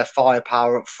who's their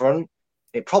firepower up front,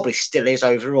 it probably still is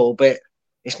overall, but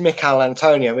it's Mikel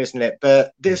Antonio, isn't it?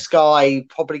 But this guy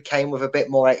probably came with a bit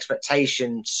more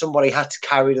expectation. Somebody had to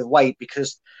carry the weight,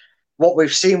 because what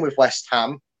we've seen with West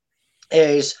Ham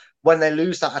is when they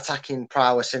lose that attacking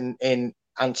prowess in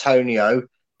Antonio,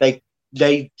 they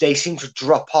seem to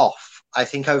drop off. I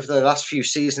think over the last few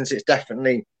seasons, it's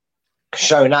definitely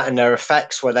shown that in their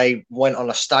effects, where they went on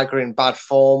a staggering bad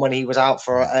form when he was out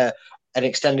for an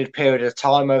extended period of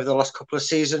time over the last couple of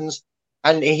seasons.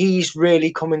 And he's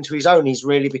really come into his own. He's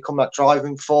really become that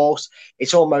driving force.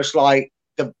 It's almost like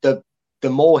the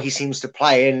more he seems to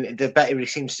play and the better he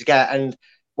seems to get. And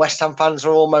West Ham fans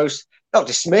are almost not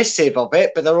dismissive of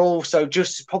it, but they're also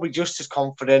probably just as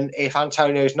confident if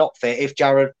Antonio's not fit, if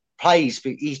Jared plays.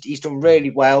 But he's done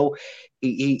really well.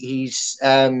 He's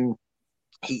one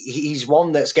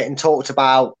that's getting talked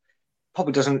about.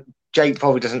 Jake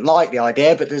probably doesn't like the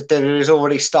idea, but there's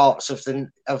already starts of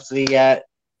the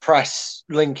press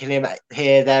linking him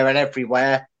here, there, and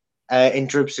everywhere in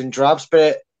dribs and drabs.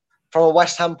 But from a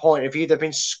West Ham point of view, they've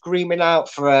been screaming out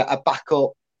for a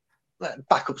backup.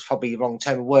 Backup's probably the wrong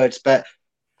term of words, but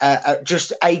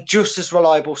just as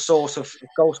reliable source of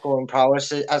goal scoring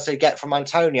prowess as they get from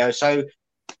Antonio. So,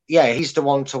 yeah, he's the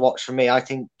one to watch for me. I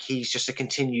think he's just a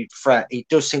continued threat. He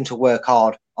does seem to work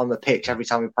hard on the pitch every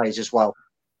time he plays as well.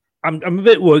 I'm a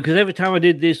bit worried because every time I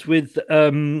did this with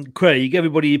Craig,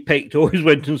 everybody he picked always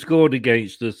went and scored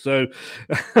against us. So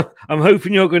I'm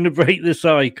hoping you're going to break the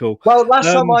cycle. Well, last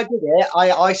time I did it,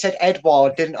 I said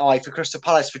Edouard, didn't I, for Crystal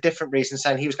Palace for different reasons,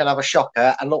 saying he was going to have a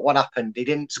shocker. And look what happened. He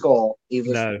didn't score. He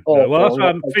was awful. Well, that's why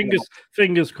I'm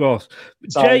fingers crossed.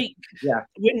 So, Jake, yeah.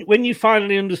 When you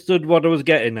finally understood what I was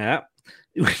getting at,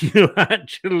 you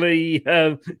actually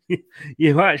no,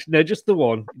 just the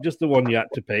one you had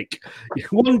to pick.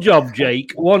 One job,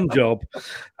 Jake, one job.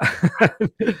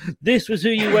 This was who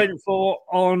you went for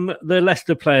on the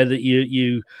Leicester player that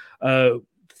you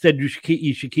said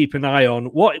you should keep an eye on.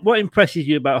 What impresses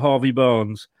you about Harvey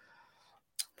Barnes?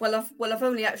 Well, I've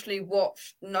only actually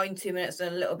watched 90 minutes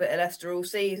and a little bit of Leicester all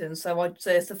season, so I'd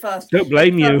say it's the first. Don't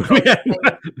blame you.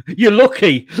 You're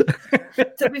lucky.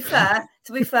 To be fair,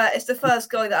 it's the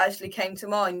first guy that actually came to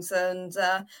mind, and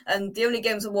the only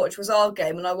games I watched was our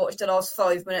game, and I watched the last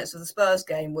 5 minutes of the Spurs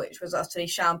game, which was utterly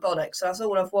shambolic. So that's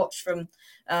all I've watched from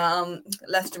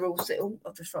Leicester all season.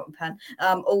 I've just wrote a pen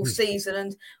all season,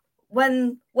 and.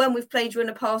 When we've played you in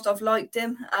the past, I've liked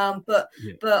him, but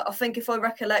I think if I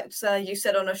recollect, you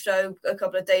said on a show a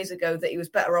couple of days ago that he was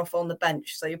better off on the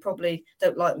bench, so you probably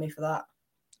don't like me for that.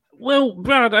 Well,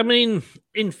 Brad, I mean,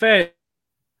 in fair,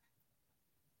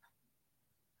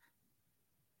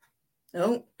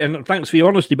 and thanks for your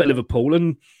honesty about Liverpool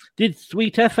and did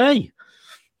sweet FA,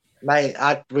 mate.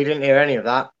 We didn't hear any of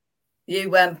that. You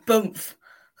went boomf.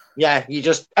 Yeah, you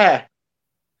just Can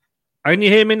you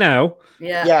hear me now?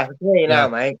 Yeah. Yeah, I can hear you now,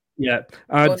 mate. Yeah.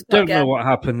 I don't know what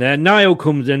happened there. Niall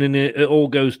comes in and it all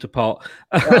goes to pot.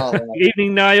 Oh,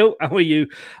 evening, Niall. How are you?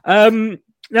 No,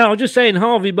 I'm just saying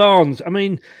Harvey Barnes. I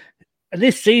mean,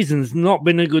 this season's not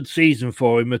been a good season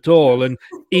for him at all. And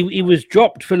he was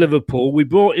dropped for Liverpool. We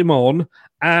brought him on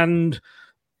and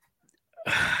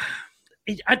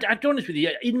I'll be honest with you,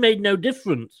 he made no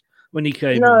difference when he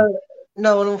came on.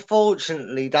 No, and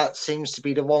unfortunately, that seems to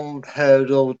be the one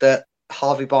hurdle that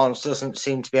Harvey Barnes doesn't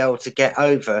seem to be able to get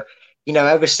over. You know,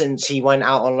 ever since he went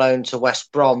out on loan to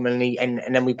West Brom and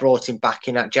then we brought him back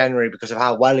in that January because of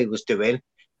how well he was doing.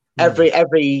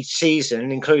 Every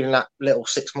season, including that little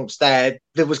 6 months there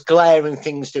was glaring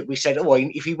things that we said, oh,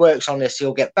 if he works on this,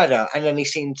 he'll get better. And then he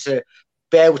seemed to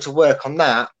be able to work on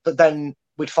that. But then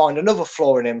we'd find another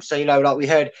flaw in him. So, like we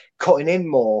heard, cutting in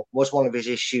more was one of his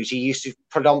issues. He used to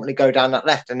predominantly go down that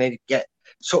left and he'd get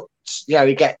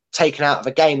taken out of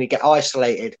a game, he'd get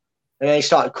isolated. And then he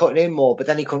started cutting in more, but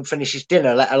then he couldn't finish his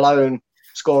dinner, let alone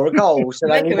score a goal. So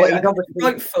then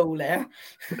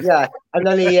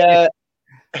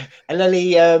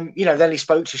he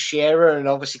spoke to Shearer and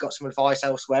obviously got some advice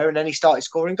elsewhere, and then he started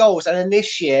scoring goals. And then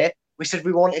this year, we said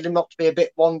we wanted him not to be a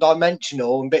bit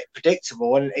one-dimensional and a bit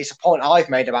predictable, and it's a point I've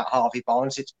made about Harvey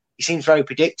Barnes. He's he seems very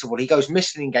predictable. He goes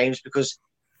missing in games because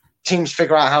teams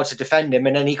figure out how to defend him,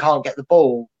 and then he can't get the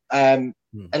ball. And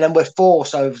then we're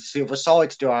forced over to the other side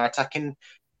to do our attacking.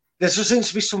 There just seems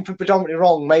to be something predominantly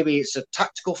wrong. Maybe it's a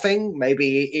tactical thing.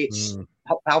 Maybe it's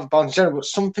how Barnes general, but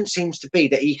something seems to be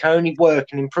that he can only work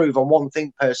and improve on one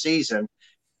thing per season.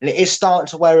 And it is starting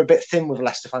to wear a bit thin with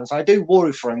Leicester fans. I do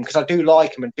worry for him because I do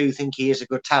like him and do think he is a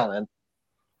good talent.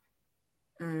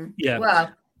 Yeah.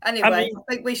 Well, anyway, I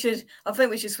think we should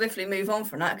swiftly move on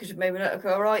from that because you've made me look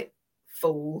all right,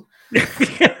 fool.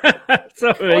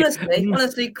 Sorry.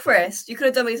 Honestly, Chris, you could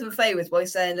have done me some favours by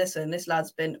saying, "Listen, this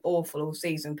lad's been awful all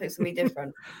season. Pick something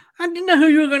different." I didn't know who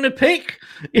you were going to pick.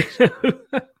 You're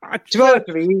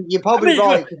probably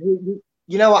right.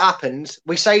 You know what happens?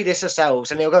 We say this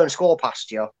ourselves, and he'll go and score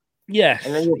past you. Yes.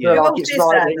 And then you'll feel like it's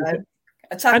right.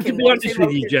 And to be honest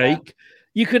with you, Jake,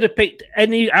 you could have picked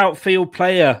any outfield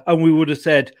player, and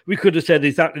we could have said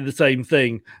exactly the same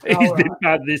thing. He's been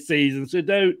bad this season, so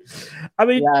don't. I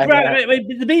mean,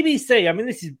 the BBC. I mean,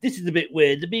 this is a bit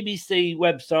weird. The BBC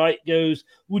website goes,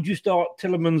 "Would you start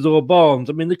Tielemans or Barnes?"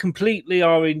 I mean, they completely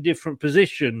are in different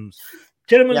positions.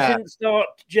 Tielemans didn't start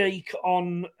Jake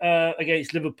on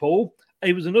against Liverpool.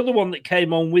 He was another one that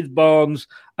came on with Barnes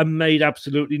and made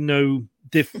absolutely no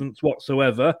difference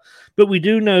whatsoever. But we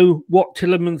do know what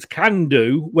Tielemans can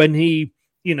do when he,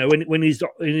 when he's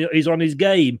on his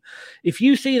game. If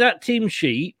you see that team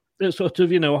sheet that's sort of,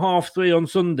 3:30 on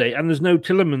Sunday and there's no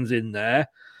Tielemans in there,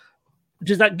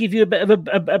 does that give you a bit of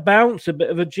a bounce, a bit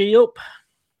of a G up?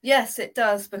 Yes, it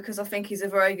does, because I think he's a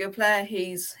very good player.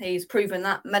 He's proven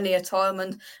that many a time,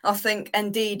 and I think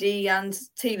Ndidi and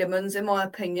Tielemans, in my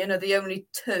opinion, are the only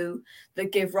two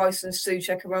that give Rice and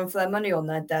Souček a run for their money on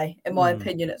their day. In my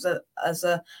opinion, as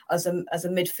a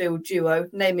midfield duo.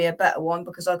 Name me a better one,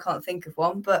 because I can't think of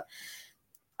one. But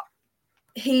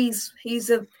he's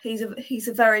a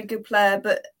very good player.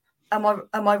 But am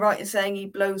I right in saying he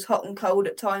blows hot and cold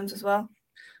at times as well?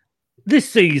 This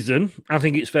season, I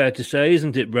think it's fair to say,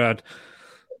 isn't it, Brad?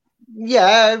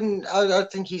 Yeah, I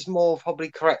think he's more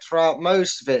probably correct throughout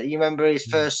most of it. You remember his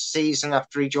first season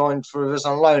after he joined for us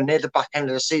on loan, near the back end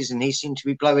of the season, he seemed to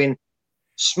be blowing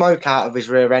smoke out of his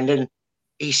rear end, and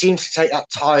he seemed to take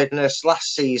that tiredness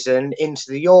last season into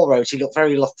the Euros. He looked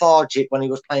very lethargic when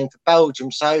he was playing for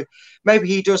Belgium, so maybe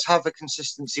he does have a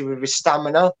consistency with his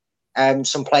stamina.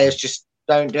 Some players just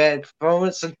don't do it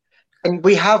performance, and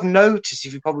we have noticed,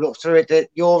 if you probably look through it, that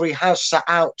Yuri has sat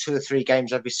out 2 or 3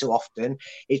 games every so often.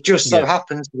 It just so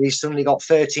happens that he's suddenly got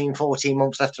 13, 14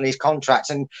 months left on his contract.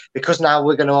 And because now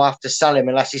we're going to have to sell him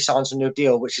unless he signs a new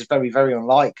deal, which is very, very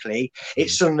unlikely,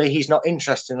 it's suddenly he's not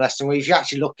interested in Leicester. If you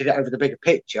actually look at it over the bigger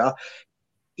picture,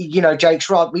 Jake's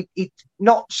right. He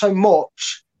not so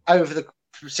much over the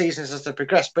seasons as they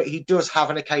progress, but he does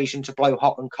have an occasion to blow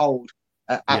hot and cold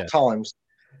at times.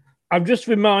 I'm just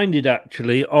reminded,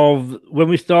 actually, of when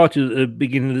we started at the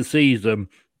beginning of the season.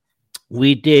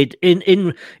 We did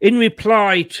in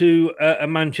reply to a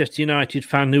Manchester United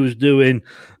fan who was doing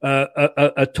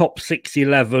a top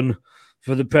 6-11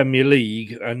 for the Premier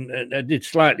League, and it did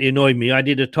slightly annoy me. I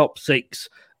did a top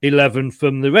 6-11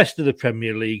 from the rest of the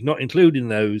Premier League, not including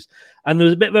those. And there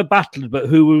was a bit of a battle about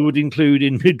who we would include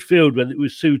in midfield, whether it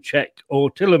was Souček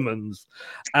or Tielemans.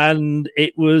 And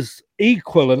it was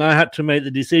equal, and I had to make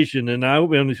the decision. And I will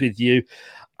be honest with you,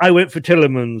 I went for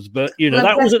Tielemans, but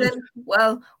that wasn't.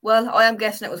 Well, I am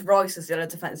guessing it was Rice as the other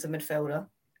defensive midfielder.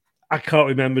 I can't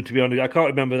remember, to be honest. I can't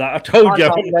remember that. I told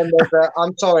you.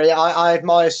 I'm sorry. I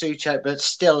admire Souček, but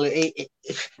still,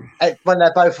 when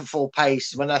they're both at full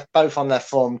pace, when they're both on their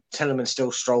form, Tielemans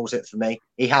still strolls it for me.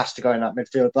 He has to go in that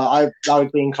midfield. But I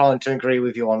would be inclined to agree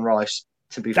with you on Rice.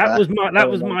 To be fair, that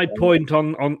was my point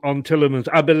on Tielemans.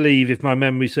 I believe, if my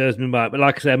memory serves me right. But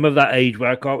like I say, I'm of that age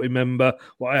where I can't remember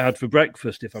what I had for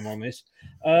breakfast, if I'm honest.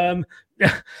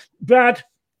 Brad.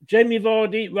 Jamie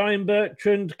Vardy, Ryan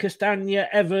Bertrand, Castagna,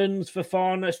 Evans,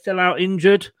 Fofana still out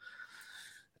injured.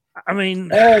 I mean...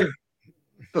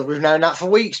 but we've known that for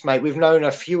weeks, mate. We've known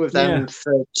a few of them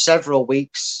for several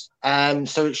weeks,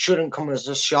 so it shouldn't come as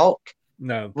a shock.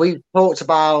 No. We've talked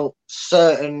about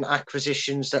certain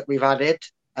acquisitions that we've added.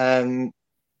 You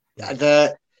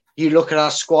look at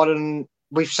our squad, and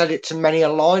we've said it to many a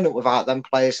lineup without them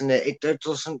players, and it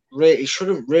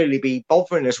shouldn't really be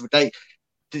bothering us.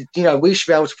 We should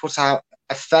be able to put out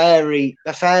a fairly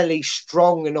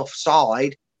strong enough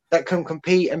side that can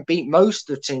compete and beat most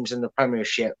of the teams in the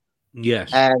Premiership.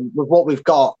 Yes. With what we've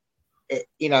got,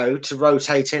 to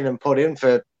rotate in and put in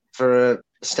for a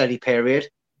steady period.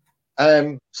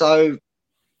 I'm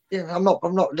not.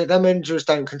 Them injuries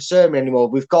don't concern me anymore.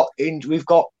 We've got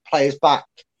players back,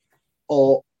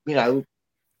 or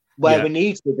where we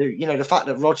need to do. You know, the fact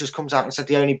that Rodgers comes out and said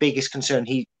the only biggest concern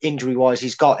injury-wise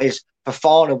he's got is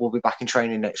Fofana will be back in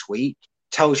training next week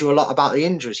tells you a lot about the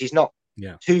injuries. He's not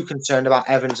too concerned about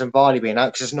Evans and Vardy being out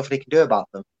because there's nothing he can do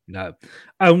about them. No.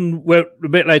 Well, a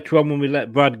bit later on when we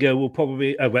let Brad go, we'll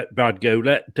probably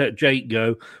let Jake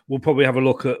go. We'll probably have a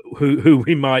look at who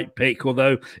we might pick,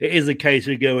 although it is a case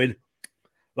of going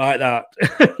like that,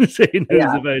 seeing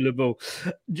who's available.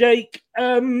 Jake,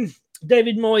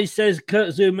 David Moyes says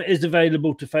Kurt Zouma is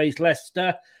available to face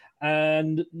Leicester,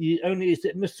 and only is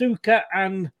it Masuka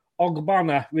and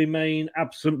Ogbonna remain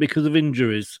absent because of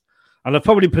injuries. And I've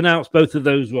probably pronounced both of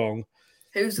those wrong.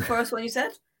 Who's the first one you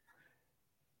said?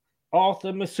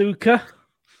 Arthur Masuka.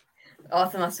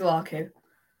 Arthur Masuaku.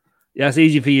 Yeah, it's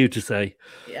easy for you to say.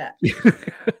 Yeah.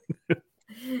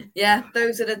 Yeah,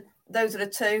 those are the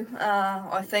two.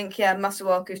 I think,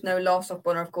 Masuaku's no loss.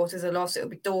 Ogbonna, of course, is a loss. It'll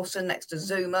be Dawson next to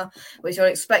Zouma, which I'd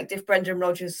expect if Brendan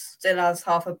Rodgers still has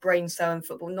half a brain cell and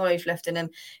football knowledge left in him,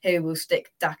 he will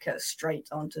stick Daka straight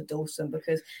onto Dawson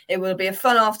because it will be a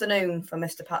fun afternoon for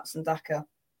Mr. Patson Daka.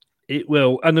 It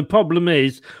will. And the problem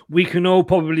is, we can all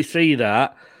probably see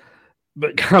that,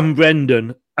 but can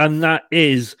Brendan? And that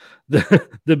is the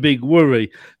big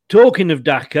worry. Talking of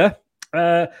Daka,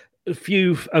 a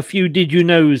few did you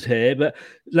knows here, but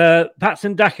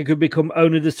Patson Daka could become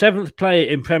only the 7th player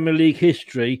in Premier League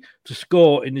history to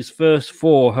score in his first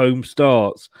 4 home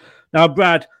starts. Now,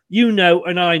 Brad, you know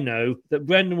and I know that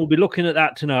Brendan will be looking at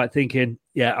that tonight thinking,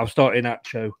 I'll start in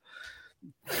Acho.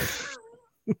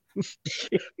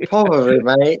 Probably,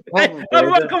 mate.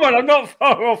 Probably. Come on, I'm not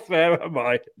far off there, am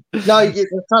I? No,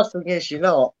 the tough thing is you're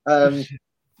not.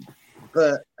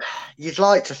 But you'd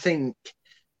like to think,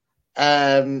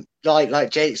 like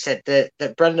Jake said,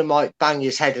 that Brendan might bang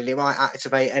his head and he might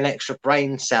activate an extra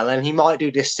brain cell and he might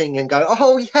do this thing and go,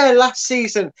 oh, yeah, last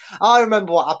season, I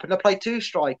remember what happened. I played 2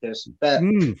 strikers. But,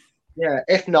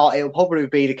 if not, it'll probably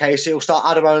be the case. He'll start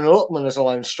Ademola Lookman as a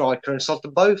lone striker and sod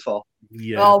them both off.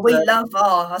 Yeah. Oh,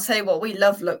 I'll tell you what, we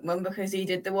love Lookman because he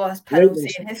did the worst penalty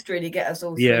in history to get us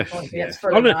all 3 points.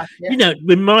 You know,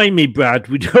 remind me, Brad,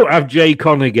 we don't have Jake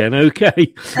on again,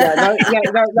 okay? No,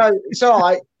 it's all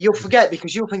right. You'll forget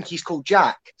because you'll think he's called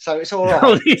Jack, so it's all right.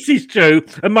 Oh, this is true,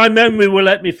 and my memory won't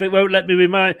let me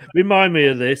remind me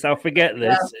of this. I'll forget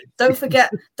this. Yeah. Don't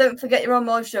forget you're on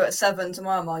my show at 7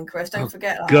 tomorrow morning, Chris. Don't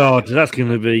forget that. God, that's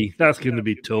gonna be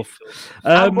tough.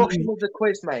 I'm watching the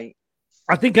quiz, mate.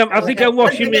 I think I'm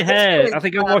washing my hair.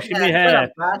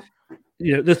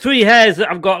 You know, the 3 hairs that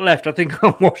I've got left, I think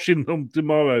I'm washing them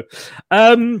tomorrow.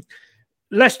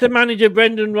 Leicester manager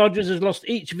Brendan Rodgers has lost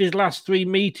each of his last 3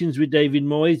 meetings with David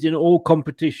Moyes in all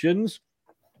competitions.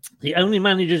 The only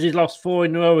managers he's lost 4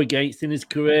 in a row against in his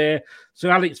career: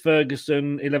 Sir Alex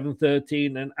Ferguson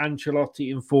 11-13 and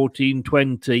Ancelotti in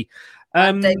 14-20.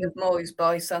 David Moyes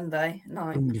by Sunday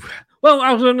night. Well,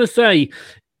 I was going to say,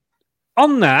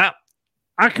 on that,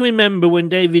 I can remember when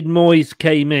David Moyes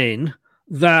came in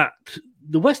that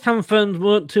the West Ham fans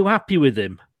weren't too happy with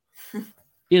him.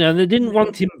 You know, they didn't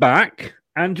want him back.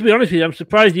 And to be honest with you, I'm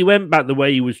surprised he went back the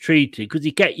way he was treated because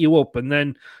he kept you up and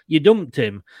then you dumped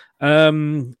him.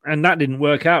 And that didn't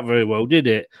work out very well, did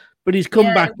it? But he's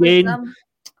come back in.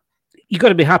 You've got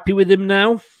to be happy with him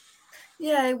now.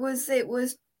 Yeah, it was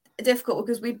difficult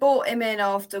because we bought him in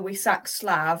after we sacked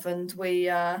Slav and we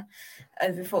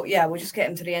thought, we'll just get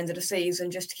him to the end of the season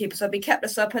just to keep us up. He kept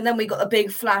us up, and then we got a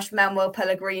big flash, Manuel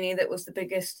Pellegrini, that was the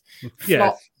biggest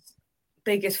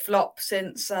flop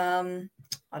since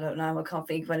I don't know, I can't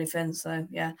think of anything. So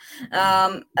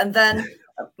and then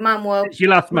Manuel. It's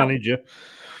your last manager.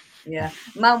 Yeah,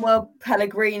 Manuel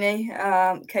Pellegrini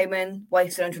came in,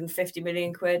 wasted 150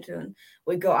 million quid, and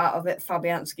we got out of it.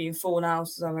 Fabianski and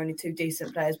Fornals are only 2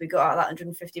 decent players. We got out of that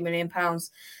 150 million pounds,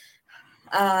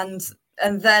 and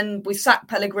then we sacked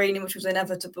Pellegrini, which was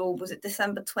inevitable. Was it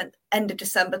end of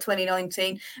December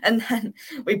 2019? And then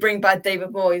we bring back David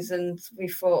Moyes, and we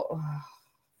thought,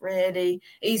 really,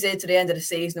 he's here to the end of the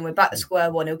season and we're back to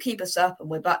square one. He'll keep us up and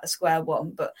we're back to square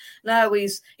one. But no,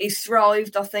 he's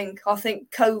thrived. I think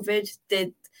COVID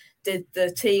did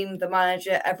the team, the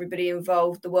manager, everybody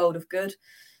involved, the world of good,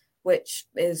 which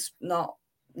is not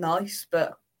nice,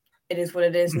 but it is what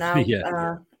it is now.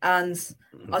 And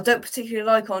I don't particularly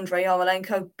like Andrei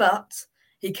Yarmolenko, but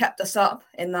he kept us up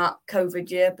in that COVID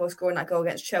year by scoring that goal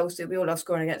against Chelsea. We all love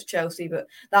scoring against Chelsea, but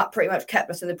that pretty much kept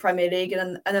us in the Premier League.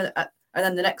 And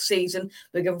then the next season,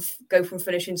 we're going to go from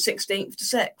finishing 16th to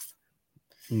 6th.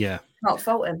 Yeah. Can't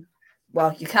fault him.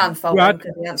 Well, you can fault him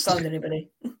because he hasn't signed anybody.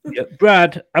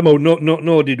 Brad,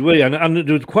 nor did we. And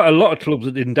there was quite a lot of clubs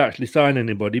that didn't actually sign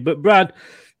anybody. But Brad,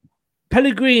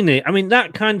 Pellegrini, I mean,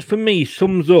 that kind for me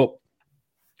sums up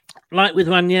like with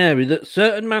Ranieri, that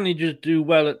certain managers do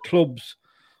well at clubs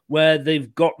where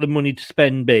they've got the money to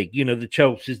spend big. You know, the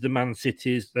Chelseas, the Man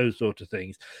Cities, those sort of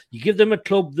things. You give them a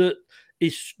club that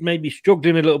is maybe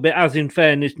struggling a little bit, as in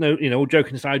fairness, no, you know, all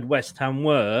joking aside, West Ham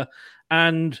were,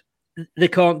 and they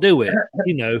can't do it.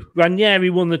 You know, Ranieri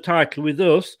won the title with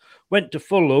us, went to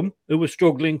Fulham, who were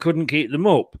struggling, couldn't keep them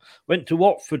up. Went to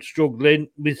Watford, struggling.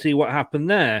 We see what happened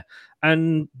there.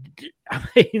 And I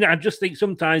mean, I just think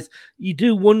sometimes you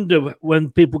do wonder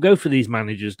when people go for these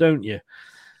managers, don't you?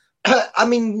 I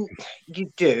mean,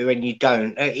 you do and you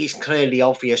don't. It's clearly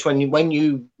obvious when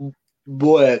you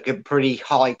work at pretty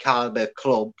high caliber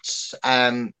clubs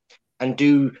and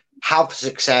do have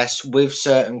success with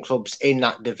certain clubs in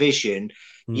that division.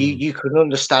 You can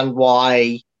understand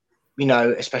why, you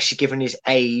know, especially given his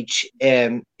age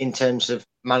in terms of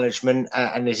management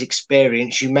and his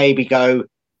experience, you maybe go,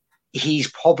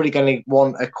 he's probably going to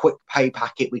want a quick pay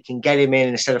packet. We can get him in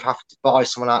instead of having to buy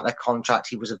someone out their contract.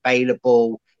 He was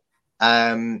available.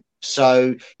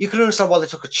 So you can understand why they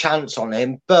took a chance on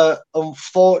him. But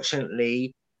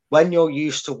unfortunately, when you're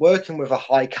used to working with a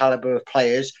high caliber of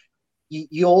players,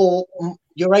 you're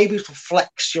able to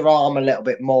flex your arm a little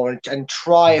bit more and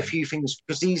try a few things,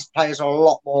 because these players are a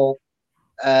lot more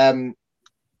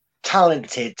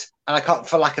talented. And I can't,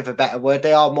 for lack of a better word,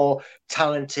 they are more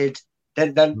talented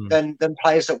than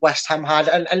players that West Ham had,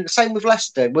 and same with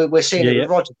Leicester. We're seeing it with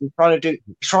Rodgers. He's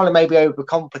trying to maybe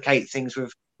overcomplicate things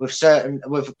with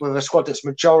a squad that's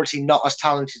majority not as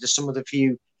talented as some of the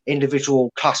few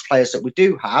individual class players that we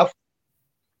do have,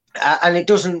 and it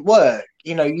doesn't work.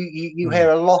 You know, you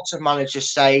hear a lot of managers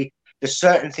say there's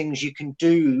certain things you can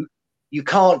do, you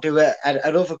can't do it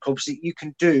at other clubs that you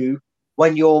can do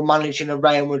when you're managing a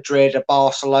Real Madrid, a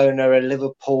Barcelona, a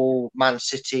Liverpool, Man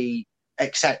City,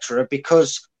 etc.,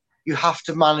 because you have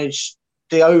to manage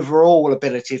the overall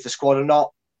ability of the squad and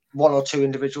not one or two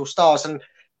individual stars. And,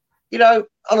 you know,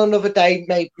 on another day,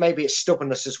 maybe it's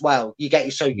stubbornness as well. You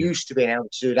get so used to being able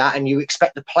to do that, and you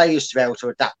expect the players to be able to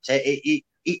adapt it.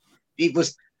 It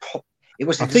was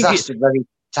a disaster ready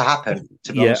to happen.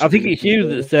 I think it's you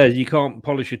that says you can't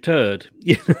polish a turd.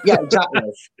 Yeah,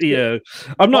 exactly. You know,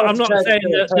 I'm not saying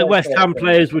that the West Ham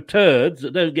players were turds.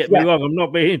 Don't get me wrong. I'm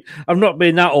not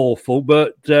being that awful,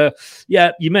 but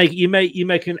you make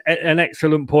an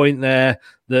excellent point there,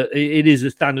 that it is the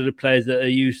standard of players that they're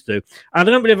used to. And I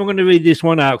don't believe I'm going to read this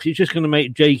one out, because it's just going to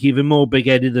make Jake even more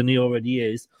big-headed than he already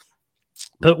is.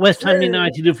 But West Ham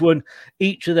United have won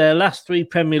each of their last 3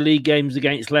 Premier League games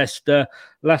against Leicester,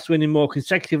 last winning more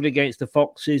consecutively against the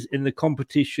Foxes in the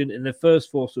competition in the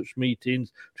first 4 such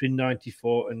meetings between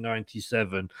 94 and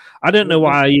 97. I don't know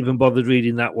why I even bothered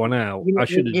reading that one out. I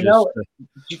should have do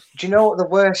you know what the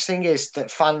worst thing is that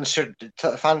fans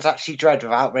actually dread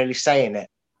without really saying it?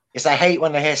 Is they hate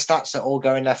when they hear stats that all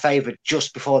go in their favour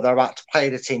just before they're about to play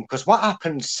the team. Because what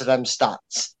happens to them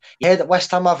stats? You hear that West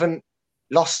Ham haven't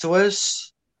lost to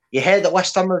us. You hear that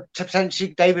West Ham are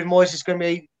potentially David Moyes is going to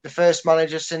be the first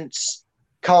manager since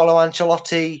Carlo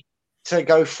Ancelotti to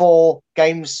go 4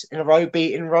 games in a row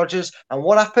beating Rodgers. And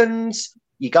what happens?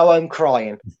 You go home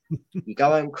crying.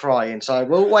 So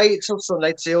we'll wait till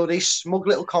Sunday to see all these smug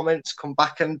little comments come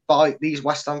back and bite these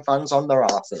West Ham fans on their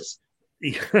asses.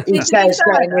 He says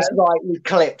getting this rightly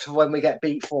clipped when we get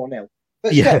beat 4-0.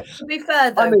 But to be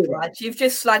fair, though, Brad, you've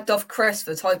just slagged off Chris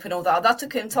for typing all that up. That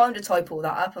took him time to type all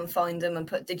that up and find them and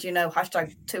put, did you know,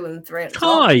 #2 and 3 at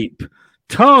the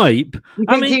Type? You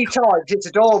think he typed? It's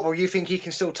adorable. You think he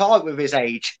can still type with his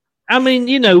age? I mean,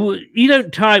 you know, you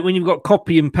don't type when you've got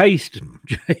copy and paste.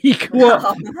 Jake.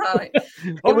 What? Right.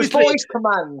 It was voice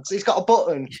commands. He's got a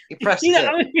button. He presses it.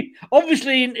 I mean,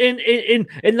 obviously,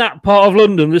 in that part of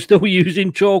London, they're still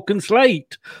using chalk and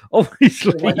slate.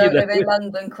 Obviously, I don't live in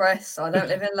London, Chris. I don't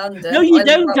live in London. No, you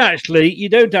don't actually. You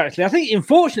don't actually. I think,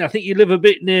 unfortunately, you live a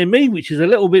bit near me, which is a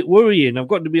little bit worrying. I've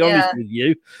got to be honest with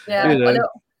you. Yeah, you know.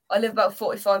 I live about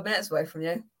 45 minutes away from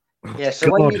you. Yeah, so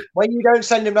when you don't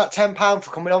send him that £10 for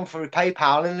coming on for a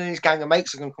PayPal, and then his gang of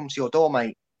mates are going to come to your door,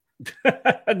 mate.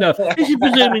 No, this is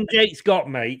presuming Jake's got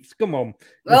mates. Come on.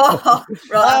 Oh,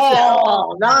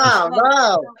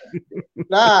 right.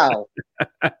 No.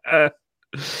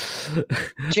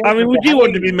 I mean, would you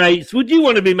want to be mates? Would you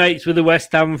want to be mates with a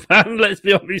West Ham fan? Let's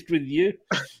be honest with you.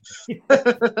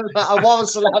 I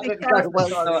was allowed to go.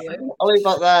 Well, I'll leave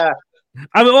that there.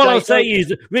 I mean, all I'll say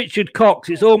is, Richard Cox,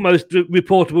 it's almost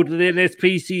reportable to the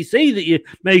NSPCC that you're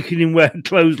making him wear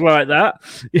clothes like that.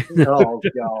 Oh,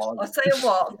 God. I'll tell you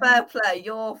what, fair play.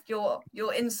 Your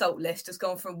insult list has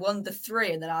gone from 1 to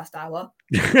 3 in the last hour.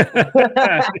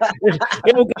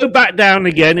 It'll go back down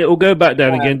again. Don't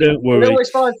worry. It always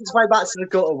finds its way back to the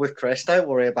gutter with Chris. Don't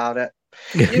worry about it.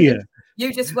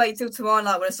 You just wait till tomorrow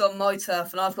night when it's on my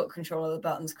turf and I've got control of the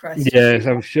buttons, Chris. Yes,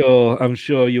 I'm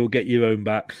sure you'll get your own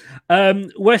back.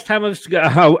 West Ham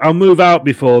have. I'll move out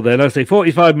before then. I say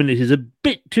 45 minutes is a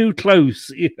bit too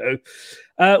close.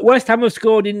 West Ham have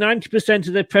scored in 90%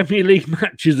 of their Premier League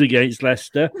matches against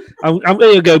Leicester. I'm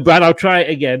there you go, Brad. I'll try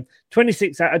it again.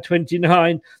 26 out of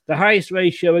 29, the highest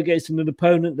ratio against an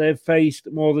opponent they've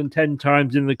faced more than 10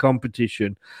 times in the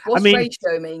competition. What's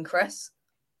ratio mean, Chris?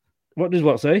 What does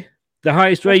what say? The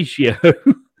highest ratio.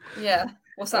 Yeah.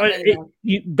 What's that mean?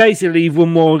 You've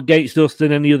won more against us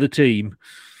than any other team.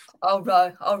 Oh,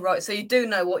 right. So you do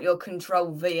know what you're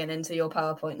Control V-ing into your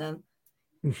PowerPoint then?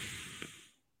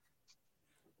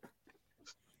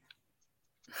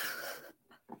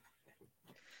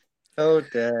 Oh,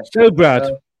 dear. So, Brad.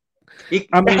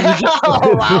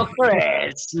 Oh, wow,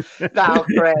 Chris. Now,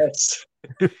 Chris.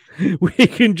 We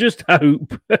can just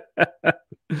hope.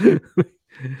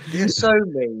 You're so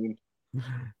mean.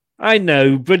 I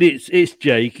know, but it's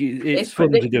Jake. It's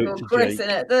fun to do it to Chris, Jake.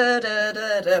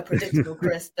 Isn't it? Predictable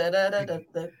Chris.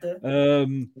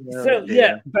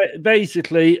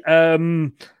 Basically,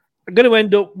 I'm going to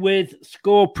end up with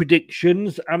score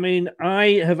predictions. I mean,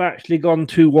 I have actually gone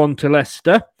 2-1 to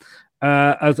Leicester,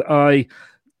 as I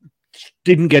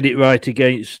didn't get it right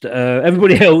against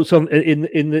everybody else in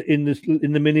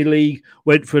the mini league.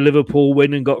 Went for a Liverpool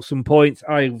win and got some points.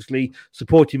 I obviously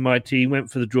supporting my team went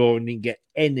for the draw and didn't get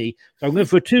any. So I'm going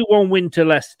for a 2-1 win to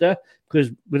Leicester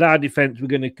because with our defence we're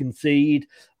going to concede.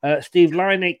 Steve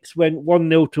Lynix went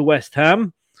 1-0 to West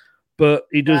Ham, but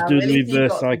he does do the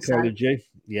reverse psychology.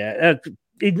 Yeah,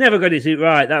 he's never got it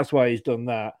right. That's why he's done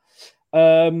that.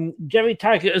 Jerry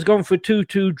Taggart has gone for a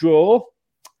 2-2 draw.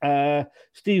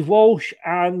 Steve Walsh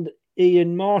and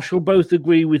Ian Marshall both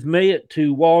agree with me at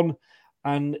 2-1,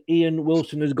 and Ian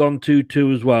Wilson has gone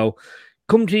 2-2 as well.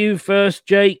 Come to you first,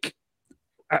 Jake.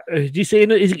 Do you see?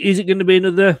 Is it going to be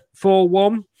another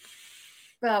 4-1?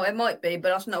 Well, it might be, but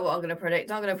that's not what I'm going to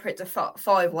predict. I'm going to predict a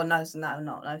 5-1. No.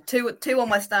 2-1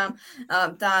 West Ham.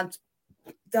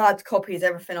 Dad copies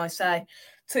everything I say.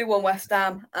 2-1 West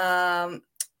Ham.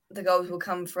 The goals will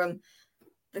come from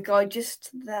the guy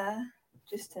just there.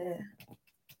 Just here.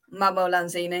 Mauro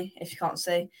Lanzini, if you can't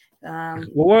see.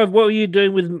 What are you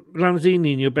doing with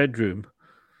Lanzini in your bedroom?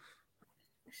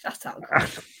 Shut up.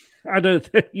 I don't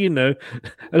think,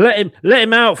 let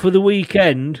him out for the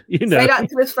weekend, Say that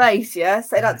to his face, yeah?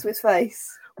 Say that to his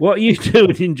face. What are you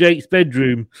doing in Jake's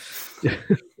bedroom?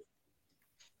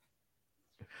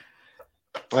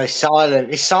 Well, he's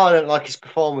silent. He's silent like his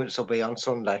performance will be on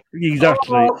Sunday.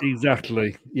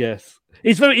 Exactly. Yes.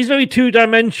 He's very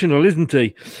two-dimensional, isn't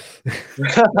he?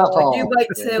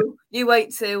 You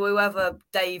wait till whoever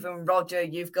Dave and Roger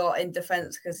you've got in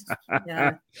defence because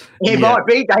It might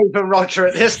be Dave and Roger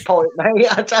at this point,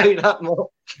 mate. I tell you that much.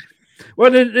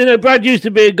 Well, Brad used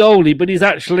to be a goalie, but he's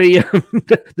actually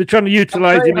they're trying to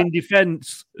utilise him in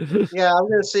defence. Yeah, I'm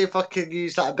going to see if I can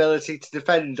use that ability to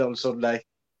defend on Sunday.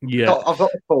 Yeah, I've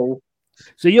got the ball.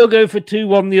 So you'll go for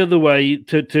 2-1 the other way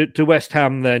to West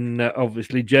Ham then,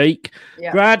 obviously, Jake.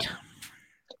 Yeah. Brad?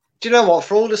 Do you know what?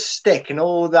 For all the stick and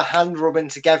all the hand-rubbing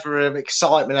together of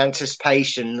excitement and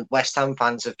anticipation West Ham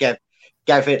fans have gave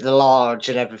it the large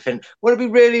and everything, would it be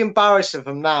really embarrassing of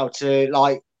them now to,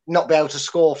 not be able to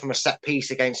score from a set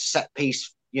piece against a set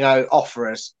piece,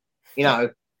 offerers? I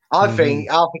think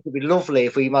it'd be lovely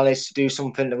if we managed to do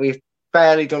something that we've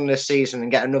barely done this season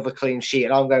and get another clean sheet,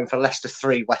 and I'm going for Leicester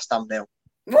 3, West Ham 0.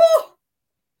 Oh!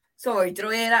 Sorry, did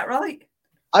I hear that right?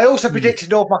 I also predicted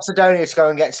North Macedonia to go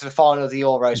and get to the final of the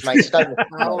Euros, mate. So don't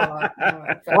all right.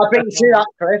 I beat you to that,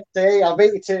 Chris. See, I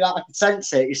beat you to that. I could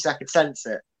sense it. I could sense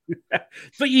it.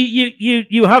 But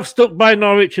you have stuck by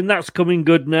Norwich, and that's coming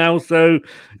good now. So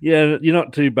yeah, you're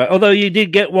not too bad. Although you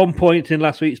did get 1 point in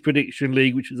last week's prediction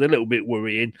league, which was a little bit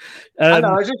worrying. I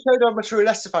know. I just showed I'm a true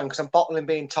Leicester fan because I'm bottling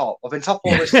being top. I've been top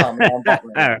all this time. And I'm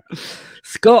bottling.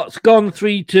 Scott's gone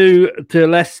 3-2 to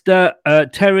Leicester.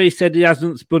 Terry said he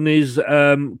hasn't spun his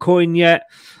coin yet,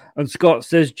 and Scott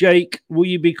says, "Jake, will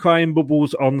you be crying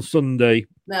bubbles on Sunday?"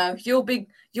 No, you'll be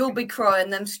crying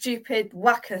them stupid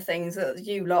whacker things that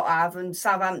you lot have. And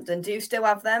Southampton, do you still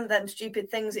have them stupid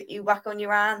things that you whack on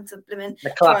your hand to blooming the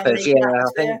clappers? Yeah, I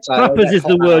think so. Clappers is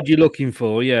the word you're looking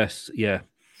for. Yes, yeah,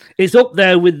 it's up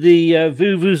there with the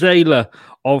vuvuzela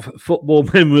of football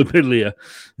memorabilia.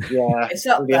 Yeah, it's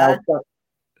up there.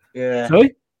 Yeah,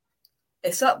 sorry,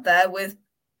 it's up there with.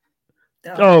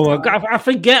 Oh my God, I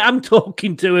forget I'm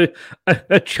talking to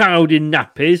a child in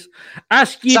nappies.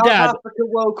 Ask your South dad. Africa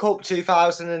World Cup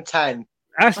 2010.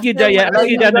 Ask your dad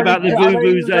about the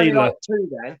Vuvuzela.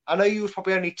 I know you were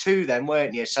probably only 2 then,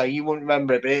 weren't you? So you wouldn't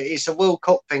remember it, but it's a World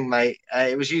Cup thing, mate.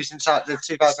 It was used inside the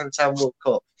 2010 World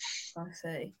Cup. I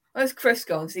see. Where's Chris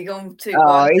gone? Has he gone too? He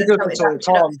doesn't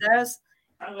all the time.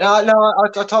 No,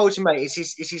 I told you, mate.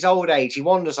 It's his old age. He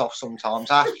wanders off sometimes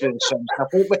after doing some stuff.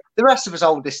 The rest of us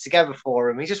hold this together for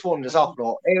him. He just wanders off.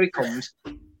 Look, here he comes.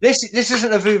 This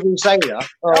isn't a Vuvuzela.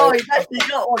 Oh, he's actually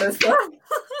got one as well.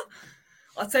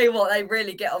 I'll tell you what, they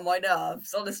really get on my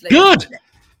nerves, honestly. Good.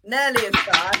 Nearly as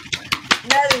bad.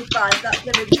 Nearly as bad. That's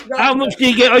How much do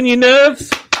you get on your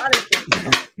nerves?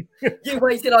 You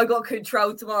wait till I got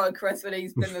control tomorrow, Chris, with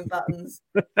these bimming buttons.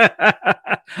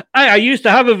 I used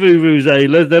to have a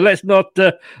Vuvuzela.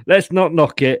 Let's not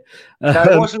knock it. No,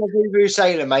 it wasn't a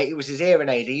Vuvuzela, mate. It was his hearing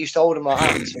aid. He used to hold him like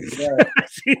that.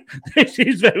 This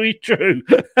is very true.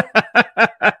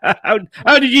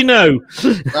 How did you know?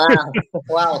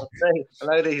 Wow. I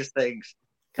know these things.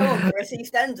 Come on, Chris.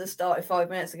 EastEnders started 5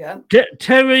 minutes ago.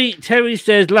 Terry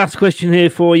says, last question here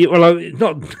for you. Well, it's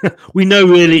not. We know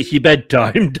really it's your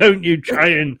bedtime. Don't you try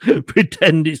and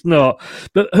pretend it's not.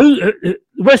 But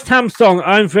West Ham song,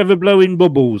 I'm Forever Blowing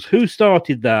Bubbles. Who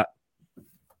started that?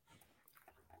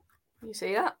 You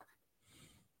see that?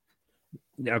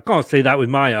 Yeah, I can't see that with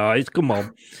my eyes. Come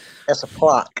on. That's a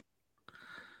plaque.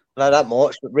 Not that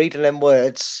much, but reading them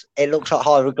words, it looks like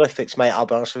hieroglyphics, mate. I'll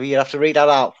be honest with you. You'd have to read that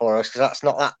out for us because that's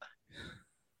not that.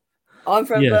 I'm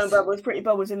from Burn Bubbles, pretty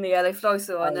bubbles in the air. They fly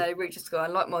so I know, reach the sky.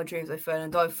 And like my dreams, they fail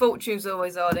and die. Fortune's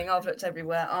always hiding. I've looked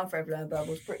everywhere. I'm forever blowing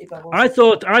bubbles, pretty bubbles. I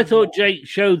thought Jake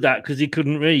showed that because he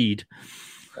couldn't read.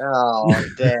 Oh,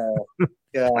 dear.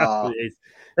 God.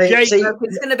 Jake,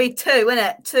 it's going to be 2, isn't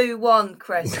it? 2-1,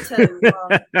 Chris.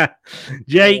 2-1.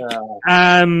 Jake,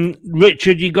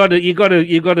 Richard, you got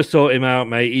to sort him out,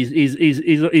 mate.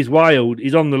 He's wild.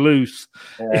 He's on the loose.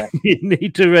 Yeah. You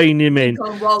need to rein him in.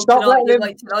 Stop letting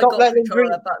him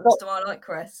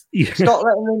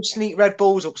sneak Red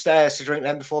Bulls upstairs to drink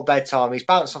them before bedtime. He's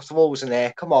bounced off the walls in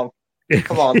there. Come on.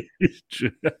 It's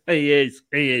true. He is.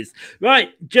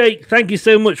 Right, Jake, thank you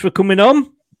so much for coming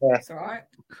on. Yeah. That's all right.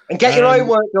 And get your own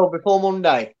work done before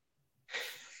Monday.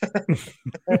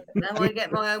 Now I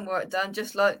get my own work done,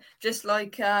 just like Chris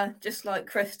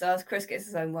does. Chris gets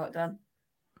his own work done.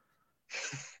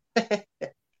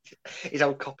 His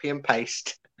own copy and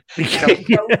paste.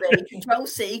 Control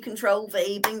C, Control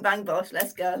V, bing bang bosh.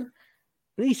 Let's go.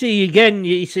 You see again.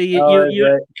 You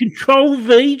Control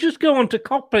V. Just go on to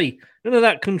copy. None of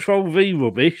that Control V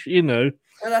rubbish. You know.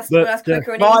 Well, that's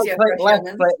quicker and easier.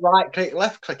 Right click,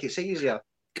 left click. It's easier.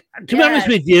 To be honest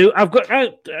with you, I've got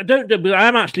a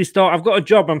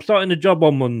job. I'm starting a job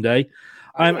on Monday.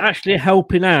 I'm actually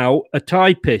helping out a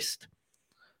typist.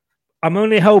 I'm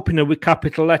only helping her with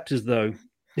capital letters, though.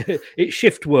 It's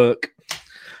shift work.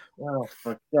 Oh,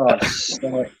 for God's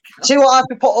sake. See what I have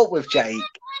to put up with, Jake?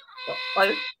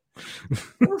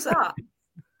 What's that?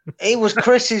 It was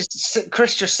Chris's.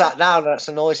 Chris just sat down. That's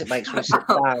the noise it makes when he sits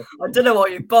down. I don't know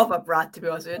what you bother, Brad. To be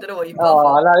honest with you, I don't know what you bother.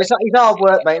 Oh no, it's hard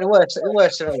work, mate. The worst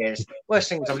thing is, worst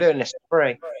thing is I'm doing this for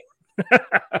free.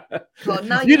 Well,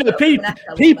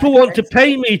 people want to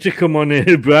pay me to come on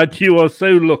here, Brad. You are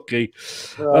so lucky.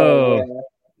 You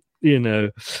know.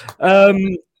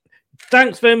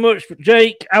 Thanks very much,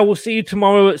 Jake. I will see you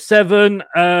tomorrow at 7.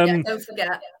 Don't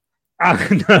forget. I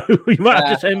know. You might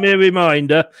have to send me a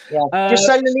reminder. Yeah. Just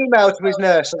send an email to his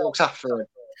nurse that looks after him.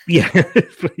 Yeah,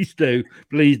 please do.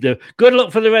 Good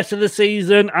luck for the rest of the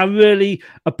season. I really,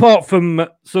 apart from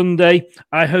Sunday,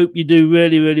 I hope you do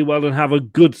really, really well and have a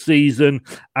good season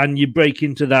and you break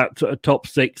into that top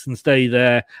 6 and stay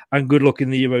there. And good luck in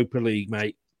the Europa League,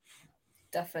 mate.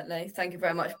 Definitely. Thank you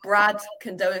very much. Brad,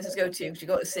 condolences go to you because you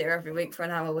got to see her every week for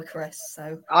an hour with Chris.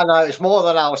 So I know it's more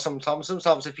than an hour sometimes.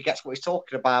 Sometimes if he gets what he's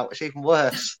talking about, it's even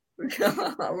worse.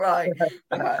 Right.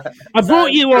 I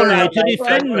brought you on here to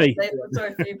defend me.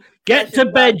 Get to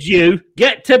bed, you.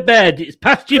 Get to bed. It's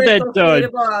past your bedtime.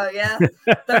 Tomorrow, yeah.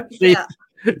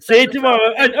 See you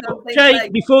tomorrow. And,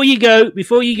 Jake, before you go,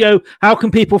 how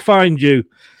can people find you?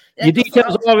 Your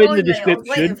details are in the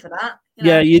description.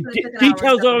 Your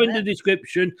details are in the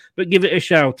description, but give it a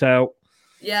shout out.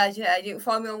 Yeah, you can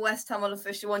find me on West Ham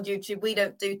Unofficial on YouTube. We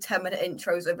don't do 10-minute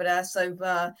intros over there, so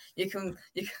you can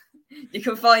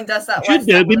find us at West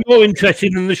Ham. Be more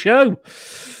interesting than the show.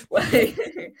 You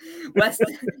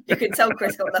can tell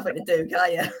Chris got nothing to do,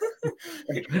 can't you?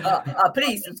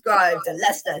 Please subscribe to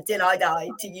Leicester Till I Die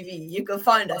TV. You can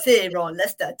find us here on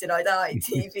Leicester Till I Die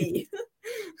TV.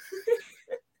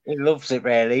 He loves it,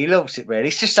 really. He loves it, really.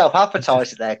 He's just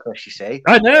self-advertised there, Chris, you see.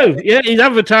 I know. Yeah, he's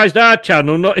advertised our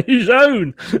channel, not his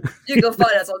own. You can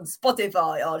find us on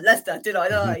Spotify, on Leicester Till I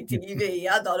Die TV,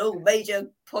 and on all major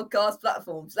podcast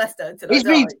platforms. Leicester Till I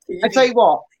Die TV. I tell you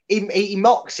what, he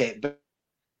mocks it, but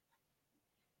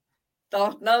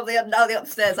now the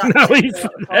upstairs. Now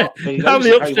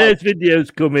the upstairs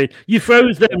videos coming. You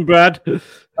froze them, Brad.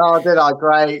 Oh, did I?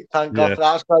 Great. Thank God for that.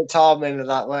 That was great timing of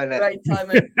that, weren't it? Great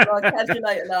timing. Right, catch you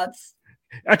later, lads.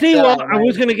 I tell you what, I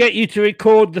was going to get you to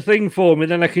record the thing for me,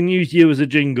 then I can use you as a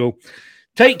jingle.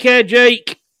 Take care,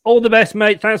 Jake. All the best,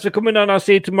 mate. Thanks for coming on. I'll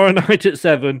see you tomorrow night at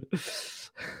 7.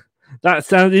 That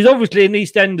sounds. He's obviously an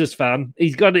EastEnders fan.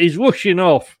 He's rushing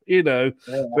off,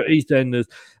 for EastEnders.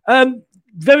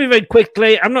 Very, very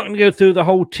quickly. I'm not going to go through the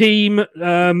whole team,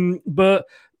 but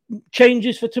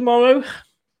changes for tomorrow.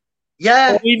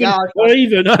 Yeah, or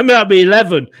even I might be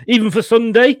 11, even for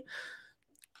Sunday.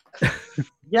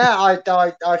 Yeah, I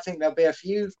think there'll be a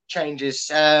few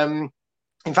changes. In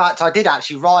fact, I did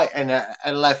actually write an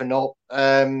 11 up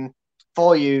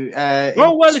for you.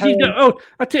 If you've done,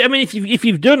 if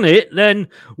you've done it, then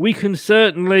we can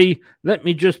certainly. Let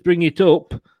me just bring it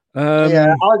up.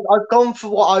 I've gone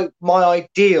for my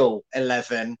ideal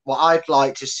 11. What I'd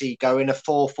like to see go in a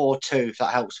 4-4-2. If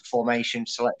that helps with formation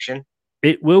selection.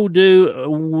 It will do.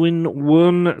 Win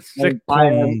 1 second. I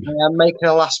am making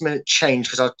a last-minute change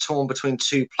because I've torn between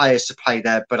 2 players to play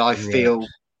there, but I feel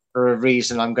for a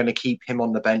reason I'm going to keep him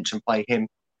on the bench and play him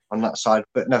on that side.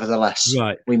 But nevertheless,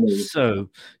 we move. So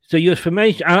your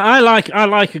formation. I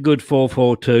like a good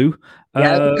 4-4-2.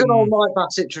 Yeah, the good old Mike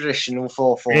Bassett traditional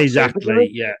 4-4.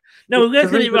 Exactly. Yeah. No, we're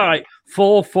getting it right.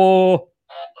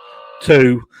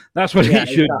 4-4-2. That's what it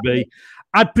should be.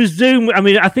 I presume.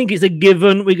 I think it's a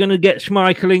given. We're going to get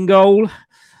Schmeichel in goal.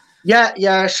 Yeah.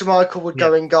 Schmeichel would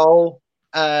go in goal.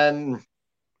 I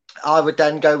would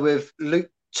then go with Luke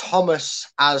Thomas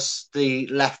as the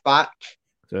left back.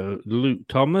 So Luke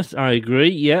Thomas, I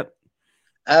agree. Yep.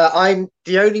 I'm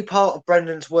the only part of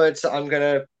Brendan's words that I'm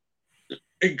going to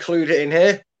include it in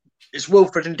here. It's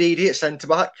Wilfred Ndidi at centre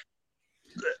back.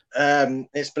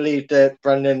 It's believed that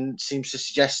Brendan seems to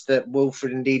suggest that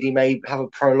Wilfred Ndidi may have a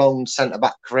prolonged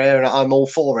centre-back career, and I'm all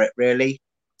for it, really.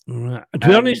 Right. To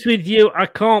be honest with you, I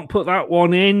can't put that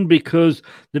one in because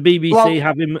the BBC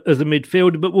have him as a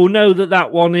midfielder, but we'll know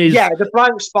that one is... Yeah, the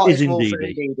blank spot is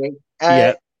Wilfred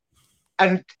Ndidi.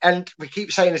 And we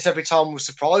keep saying this every time we're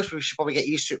surprised. We should probably get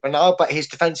used to it by now, but his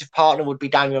defensive partner would be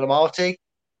Daniel Amati.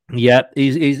 Yeah,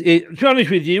 he's to be honest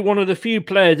with you, one of the few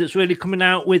players that's really coming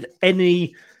out with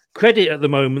any credit at the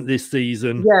moment this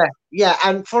season. Yeah,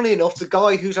 and funny enough, the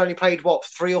guy who's only played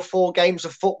 3 or 4 games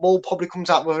of football probably comes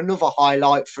out with another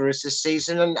highlight for us this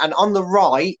season. And on the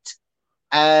right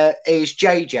is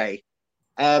JJ.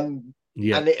 And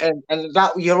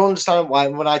that you'll understand why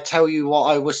when I tell you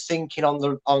what I was thinking on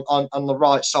the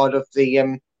right side of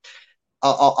the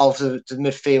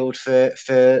midfield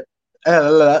for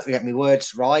get me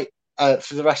words right.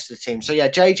 For the rest of the team. So yeah,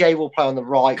 JJ will play on the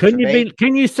right. Can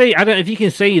you see? I don't know if you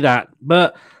can see that,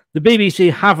 but the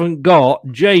BBC haven't got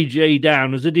JJ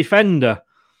down as a defender.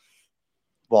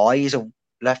 Why? He's a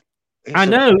left.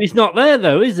 He's not there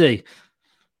though, is he?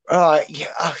 All right.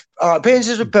 Being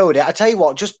as we build it, I tell you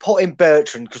what, just put in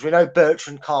Bertrand because we know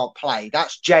Bertrand can't play.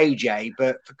 That's JJ,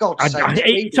 but for God's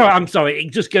sake, I'm sorry.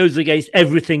 It just goes against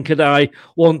everything that I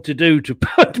want to do to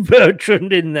put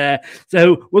Bertrand in there.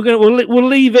 So we'll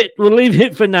leave it. We'll leave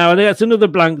it for now. I think that's another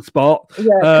blank spot.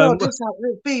 Yeah,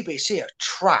 the BBC are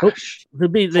trash.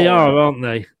 They are, aren't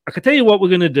they? I can tell you what we're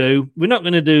going to do. We're not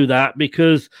going to do that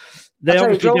because. They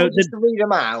obviously don't. Just to read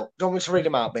them out. Don't want me to read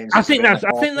them out, Ben. I think that's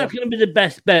going to be the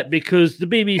best bet because the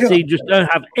BBC just don't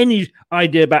have any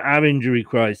idea about our injury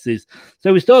crisis.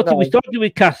 So we started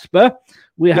with Casper.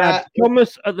 We had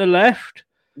Thomas at the left.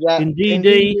 Yeah.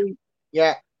 Ndidi.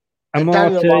 Yeah.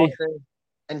 Amati.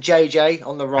 And JJ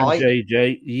on the right. And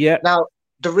JJ. Yeah. Now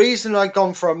the reason I'd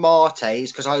gone for Amati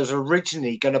is because I was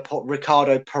originally going to put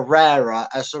Ricardo Pereira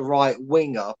as the right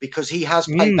winger because he has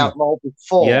played that role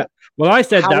before. Yeah. Well, I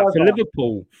said that for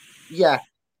Liverpool. Yeah.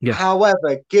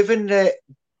 However, given that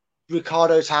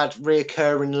Ricardo's had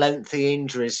reoccurring lengthy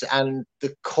injuries and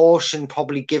the caution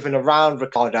probably given around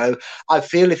Ricardo, I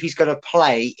feel if he's going to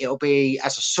play, it'll be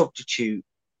as a substitute.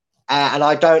 And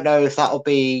I don't know if that'll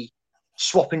be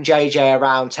swapping JJ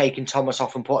around, taking Thomas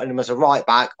off and putting him as a right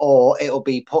back, or it'll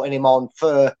be putting him on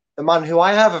for the man who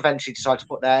I have eventually decided to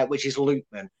put there, which is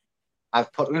Lootman.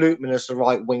 I've put Lootman as the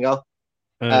right winger.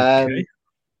 Okay.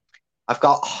 I've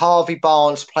got Harvey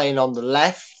Barnes playing on the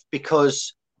left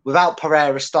because without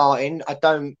Pereira starting, I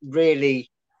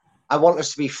want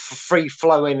us to be free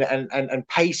flowing and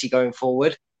pacey going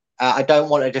forward. I don't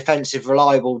want a defensive,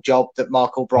 reliable job that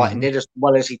Mark Albrighton did as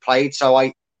well as he played. So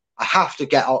I have to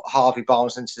get Harvey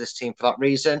Barnes into this team for that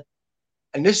reason.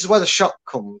 And this is where the shock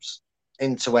comes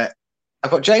into it.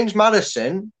 I've got James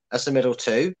Maddison as the middle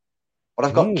two, but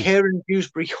I've got Kieran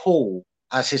Dewsbury-Hall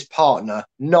as his partner,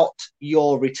 not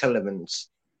Youri Tielemans.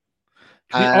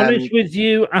 To be honest with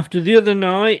you, after the other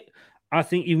night, I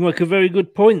think you make a very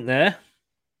good point there.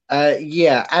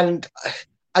 Yeah, and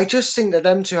I just think that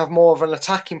them two have more of an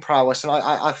attacking prowess, and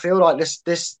I feel like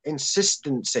this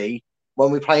insistency when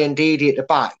we play Ndidi at the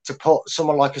back to put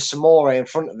someone like a Samore in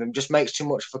front of him just makes too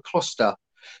much of a cluster.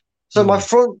 So my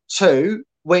front two,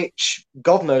 which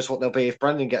God knows what they'll be if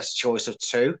Brendan gets a choice of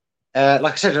two.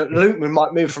 Like I said, Lookman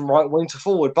might move from right wing to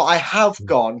forward, but I have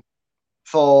gone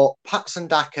for Patson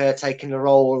Daka taking the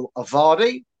role of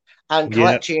Vardy and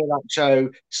Kelechi Iheanacho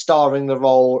starring the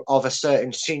role of a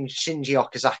certain Shinji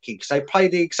Okazaki, because they play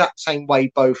the exact same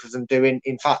way both of them do.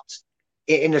 In fact,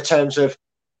 in the terms of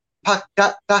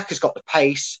Daka's got the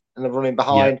pace and the running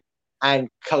behind, and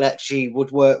Kelechi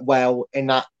would work well in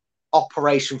that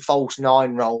Operation False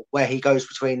 9 role where he goes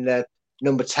between the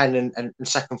number 10 and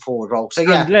second forward role. So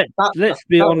yeah, let's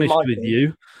be honest with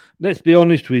you. Let's be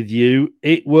honest with you.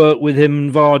 It worked with him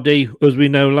and Vardy, as we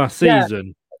know, last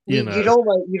season. You know,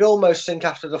 you'd almost think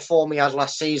after the form he had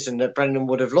last season that Brendan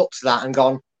would have looked at that and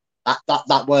gone,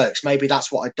 that works. Maybe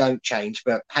that's what I don't change.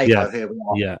 But hey, here we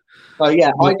are. Yeah. So yeah,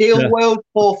 ideal world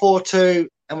 4-4-2,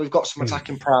 and we've got some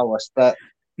attacking prowess. But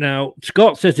now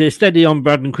Scott says here, steady on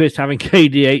Brad and Chris having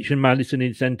KDH and Maddison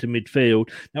in centre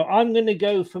midfield. Now I'm going to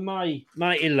go for my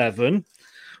 11,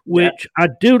 which I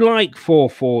do like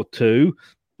 4-4-2.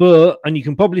 But, and you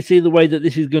can probably see the way that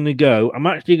this is going to go, I'm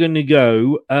actually going to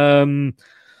go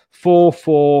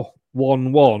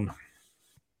 4-4-1-1,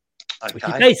 which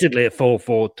is basically a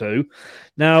 4-4-2.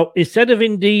 Now, instead of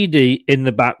Ndidi in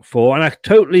the back four, and I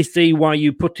totally see why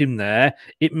you put him there,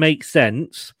 it makes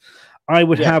sense, I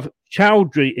would have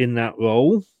Chowdhury in that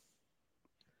role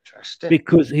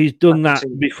because he's done that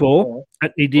before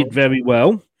and he did very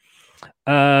well.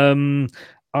 I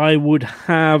would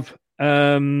have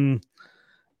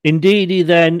Ndidi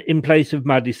then in place of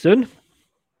Maddison.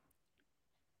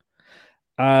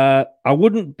 I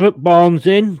wouldn't put Barnes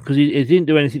in because he didn't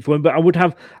do anything for him, but I'm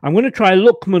going to try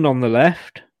Lookman on the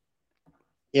left.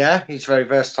 Yeah, he's very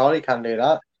versatile. He can do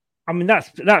that. I mean,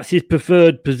 that's his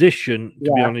preferred position,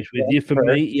 to be honest with you, for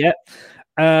me. Yeah.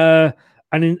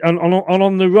 And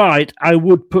on the right, I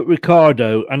would put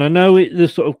Ricardo. And I know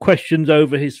there's sort of questions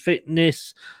over his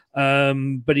fitness,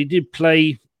 but he did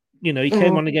play, he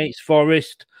came on against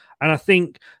Forest. And I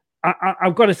think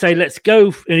I've got to say, let's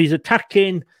go. And he's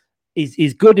attacking.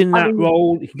 He's good in that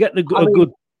role. He can get a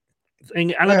good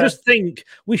thing. And I just think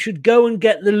we should go and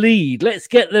get the lead. Let's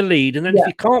get the lead. And then if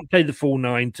you can't play the full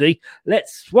 90,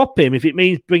 let's swap him if it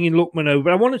means bringing Lookman over.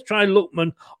 But I want to try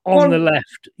Lookman on the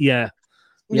left. Yeah.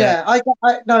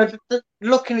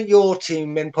 Looking at your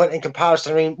team in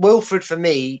comparison, I mean, Wilfred for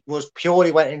me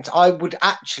I would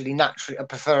actually naturally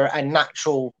prefer a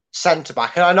natural centre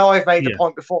back. And I know I've made the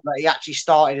point before that he actually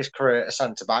started his career as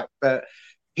centre back, but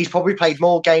he's probably played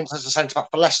more games as a centre back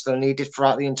for Leicester than he did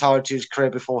throughout the entirety of his career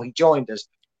before he joined us.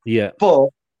 Yeah. But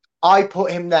I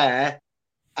put him there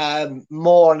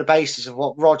more on the basis of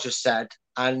what Roger said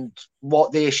and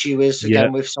what the issue is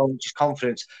again with Solskjaer's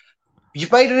confidence.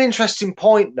 You've made an interesting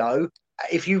point, though.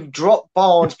 If you drop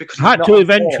Barnes because I had to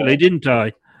eventually, didn't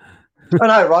I? I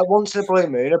know, right? Once in a blue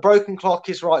moon, a broken clock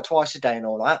is right twice a day, and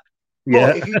all that. Yeah.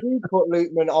 But if you do put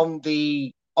Lookman on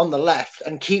the left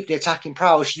and keep the attacking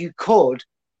prowess, you could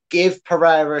give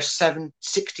Pereira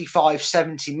 65,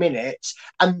 70 minutes,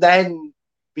 and then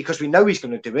because we know he's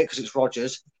going to do it because it's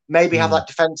Rodgers, maybe have that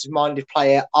defensive-minded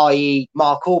player, i.e.,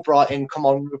 Mark Albrighton, come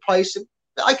on and replace him.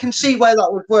 I can see where that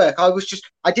would work. I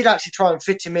did actually try and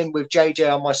fit him in with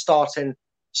JJ on my starting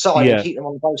side and keep them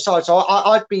on both sides. So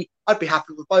I'd be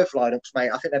happy with both lineups,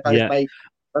 mate. I think they're both made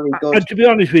very good. And to be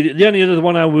honest with you, the only other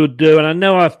one I would do, and I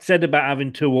know I've said about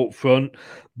having two up front,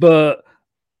 but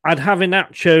I'd have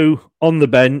Iheanacho on the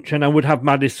bench and I would have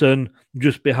Maddison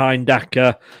just behind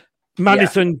Daka.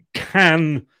 Maddison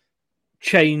can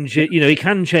change it, he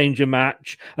can change a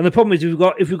match. And the problem is if we've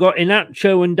got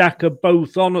Iheanacho and Daka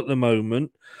both on at the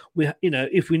moment,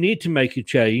 if we need to make a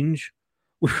change,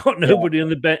 we've got nobody on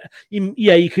the bench.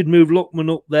 You could move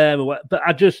Lookman up there, but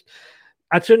I'd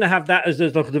certainly have that as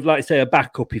like say a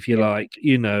backup, if you like,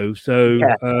 So,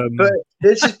 but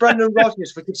this is Brendan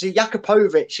Rodgers. We could see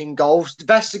Jakupovic in goals,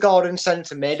 Vestergaard in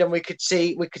centre mid, and we could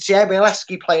see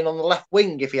Ebialeski playing on the left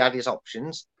wing if he had his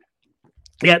options.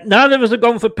 Yeah, neither of us have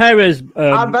gone for Perez.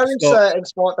 I'm very Scott. certain,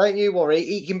 Scott. Don't you worry.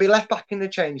 He can be left back in the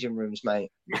changing rooms,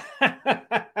 mate.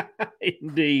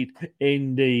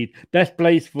 Indeed. Best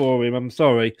place for him. I'm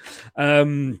sorry.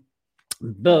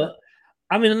 But,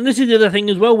 I mean, and this is the other thing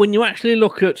as well. When you actually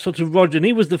look at sort of Roger, and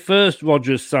he was the first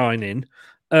Rodgers signing,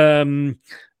 and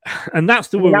that's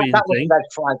the worrying that was thing. a red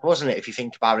flag, wasn't it, if you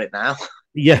think about it now?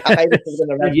 Yeah.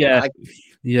 Yeah.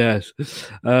 Yes.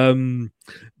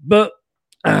 But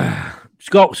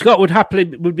Scott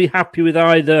would be happy with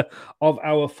either of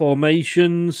our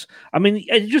formations. I mean,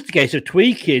 it's just a case of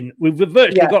tweaking. We've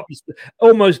virtually got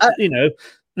almost,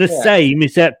 the same,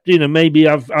 except maybe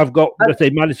I've got let's say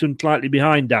Maddison slightly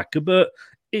behind Daka, but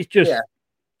it's just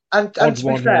And to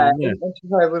be fair,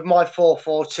 with my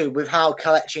 4-4-2, with how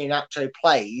Kelechi actually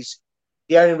plays,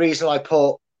 the only reason I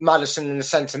put Maddison in the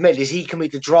centre mid is he can be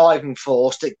the driving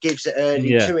force that gives it early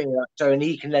to Iheanacho, and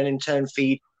he can then in turn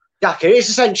feed Daka. It's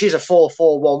essentially a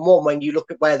 4-4-1-1 when you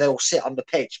look at where they'll sit on the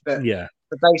pitch, but the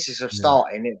basis of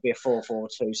starting, it'd be a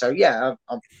 4-4-2. So,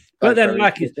 but then,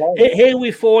 here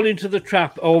we fall into the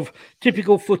trap of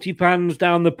typical footy fans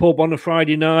down the pub on a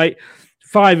Friday night.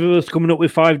 5 of us coming up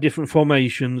with 5 different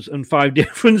formations and 5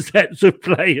 different sets of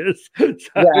players. So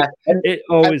it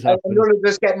always happens. And none of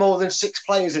us get more than 6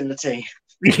 players in the team.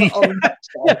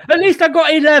 At least I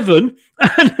got 11.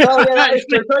 That is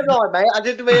true. So did I, mate. I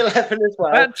did do 11 as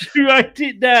well. I had to write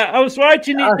it down. I was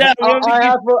writing it down.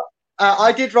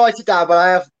 I did write it down, but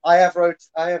I have rubbed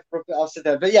it off to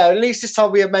them. But at least this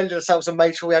time we amended ourselves and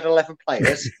made sure we had 11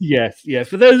 players. Yes.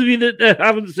 For those of you that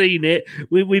haven't seen it,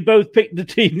 we both picked the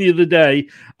team the other day.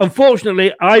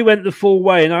 Unfortunately, I went the full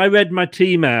way and I read my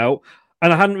team out,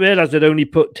 and I hadn't realised I'd only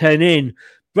put 10 in.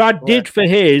 Brad did for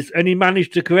his, and he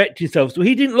managed to correct himself. So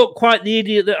he didn't look quite the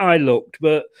idiot that I looked,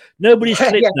 but nobody's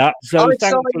clipped that. So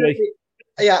thankfully.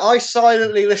 I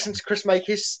silently listened to Chris make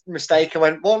his mistake and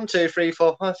went 1, 2, 3,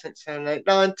 4, 5, 6, 7, 8,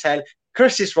 9, 10.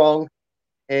 Chris is wrong.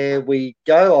 Here we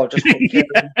go. I'll just put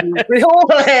we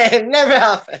all in. Never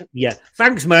happened. Yeah.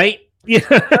 Thanks, mate.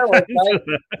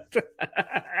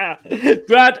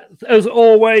 Brad, as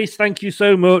always, thank you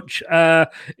so much.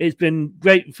 It's been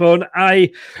great fun.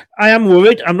 I am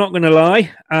worried, I'm not going to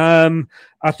lie.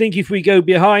 I think if we go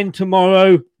behind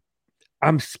tomorrow,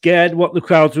 I'm scared what the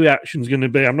crowd's reaction is going to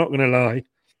be. I'm not going to lie.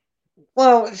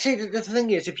 Well, see, the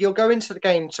thing is, if you're going to the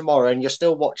game tomorrow and you're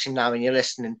still watching now and you're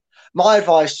listening, my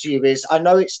advice to you is, I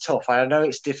know it's tough, I know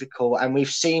it's difficult, and we've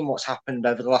seen what's happened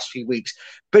over the last few weeks.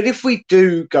 But if we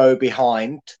do go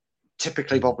behind,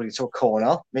 typically probably to a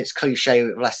corner, it's cliche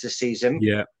with Leicester's season.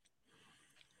 Yeah.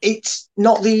 It's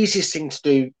not the easiest thing to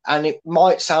do, and it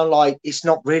might sound like it's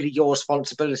not really your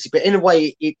responsibility, but in a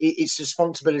way, it's the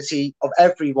responsibility of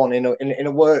everyone in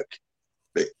a work,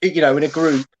 in a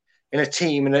group, in a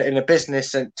team, in a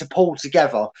business, and to pull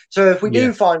together. So if we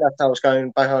do find ourselves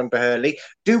going behind Burnley,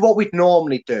 do what we'd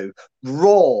normally do: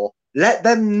 roar, let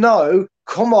them know,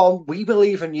 come on, we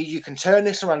believe in you. You can turn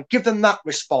this around. Give them that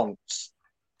response.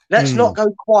 Let's not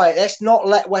go quiet. Let's not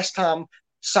let West Ham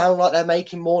sound like they're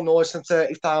making more noise than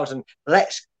 30,000.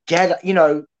 Let's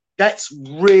let's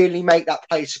really make that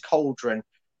place a cauldron.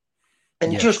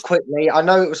 And just quickly, I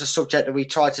know it was a subject that we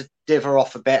tried to dither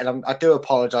off a bit, and I do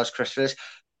apologise, Chris, for this.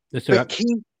 But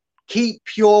keep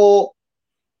your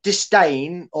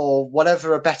disdain, or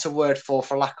whatever a better word for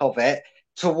lack of it,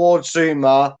 towards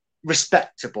Zuma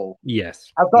respectable.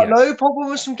 Yes. I've got no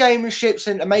problem with some gamenships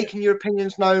and making your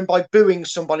opinions known by booing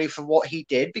somebody for what he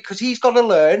did, because he's got to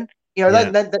learn.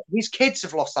 Then his kids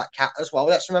have lost that cat as well.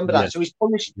 Let's remember that. So he's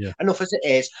punished enough as it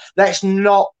is. Let's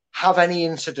not have any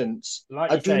incidents.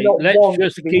 Like let's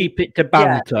just keep it to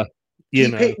banter.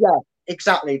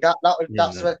 Exactly.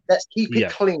 Let's keep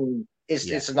it clean.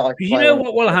 It's a nice. You know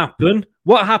what will happen?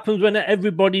 What happens when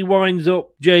everybody winds up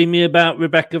Jamie about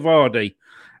Rebecca Vardy?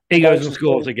 He goes and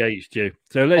scores against you.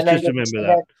 So let's just remember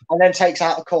that. And then takes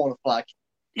out a corner flag.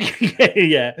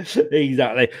 Yeah,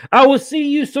 exactly. I will see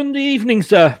you Sunday evening,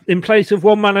 sir, in place of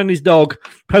one man and his dog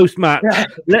post-match.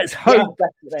 Let's hope.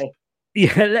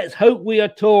 Let's hope we are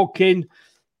talking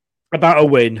about a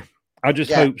win. I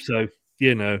just hope so.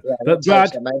 But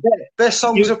Brad, the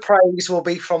songs of praise will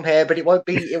be from here, but it won't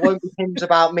be hymns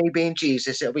about me being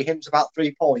Jesus. It'll be hymns about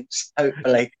 3 points,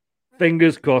 hopefully.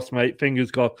 Fingers crossed, mate.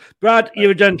 Fingers crossed. Brad,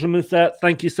 you're a gentleman, sir.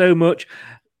 Thank you so much.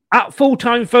 At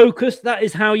Full-Time Focus, that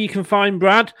is how you can find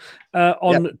Brad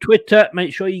on Twitter.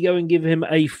 Make sure you go and give him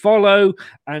a follow,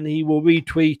 and he will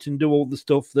retweet and do all the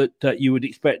stuff that you would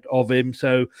expect of him.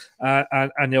 So,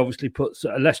 and he obviously puts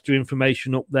Leicester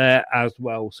information up there as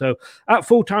well. So, at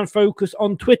Full-Time Focus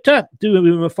on Twitter, do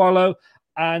him a follow.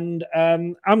 And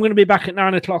I'm going to be back at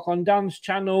 9 o'clock on Dan's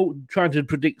channel, trying to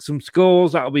predict some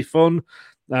scores. That'll be fun.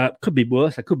 Could be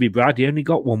worse. I could be Brad. He only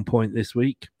got 1 point this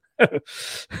week.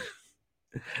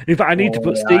 In fact, I need to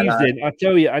put Steve's in. I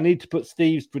tell you, I need to put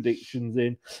Steve's predictions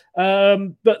in.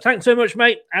 But thanks so much,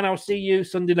 mate, and I'll see you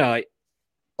Sunday night.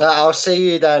 I'll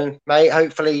see you then, mate.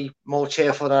 Hopefully more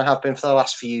cheerful than I have been for the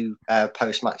last few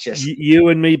post-matches. You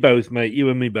and me both, mate. You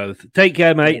and me both. Take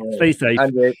care, mate. Stay safe.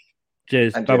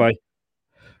 Cheers. Bye-bye.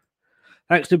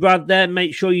 Thanks to Brad there.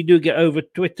 Make sure you do get over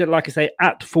Twitter, like I say,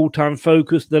 at Fulltime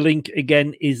Focus. The link,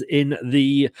 again, is in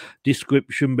the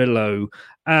description below.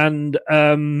 And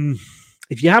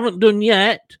if you haven't done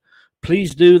yet,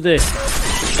 please do this.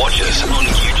 Watch us on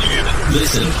YouTube.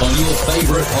 Listen on your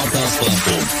favourite podcast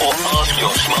platform. Or ask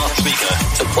your smart speaker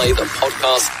to play the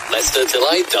podcast Leicester Till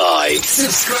I Die.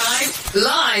 Subscribe,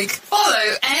 like,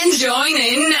 follow, and join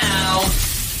in now.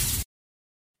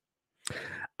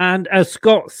 And as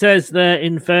Scott says there,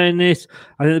 in fairness,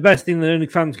 I think the best thing that only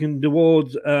fans can do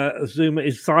towards Zuma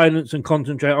is silence and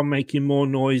concentrate on making more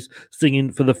noise,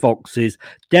 singing for the Foxes.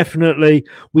 Definitely.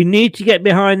 We need to get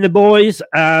behind the boys.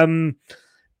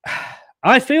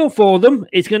 I feel for them.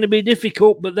 It's going to be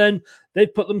difficult, but then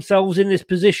they've put themselves in this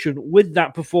position with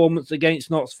that performance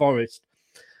against Notts Forest.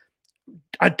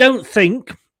 I don't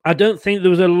think there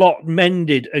was a lot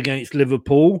mended against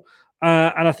Liverpool.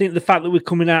 And I think the fact that we're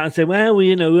coming out and saying, well,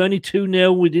 we're only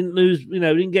 2-0, we didn't lose, we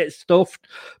didn't get stuffed.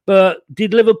 But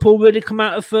did Liverpool really come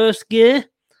out of first gear?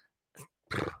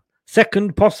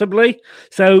 Second, possibly.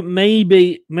 So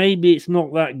maybe it's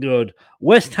not that good.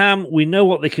 West Ham, we know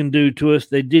what they can do to us.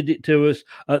 They did it to us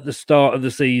at the start of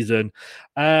the season.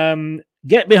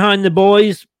 Get behind the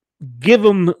boys. Give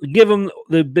them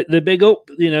the big up.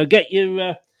 Get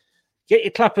your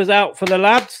clappers out for the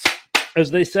lads,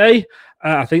 as they say.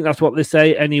 I think that's what they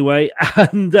say anyway.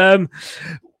 And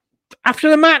after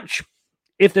the match,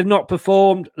 if they've not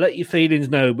performed, let your feelings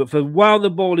know. But for while the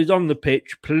ball is on the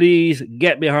pitch, please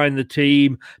get behind the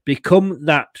team. Become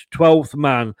that 12th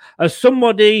man. As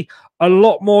somebody a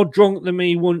lot more drunk than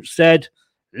me once said,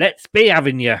 let's be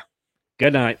having you.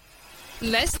 Good night.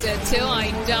 Leicester Till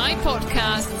I Die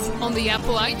podcasts on the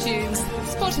Apple iTunes,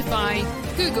 Spotify,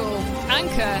 Google,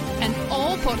 Anchor, and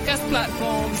all podcast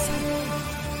platforms.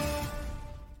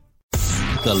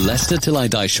 The Leicester Till I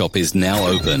Die shop is now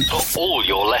open. For all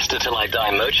your Leicester Till I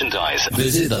Die merchandise,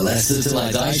 visit the Leicester Till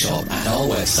I Die shop at our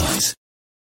website.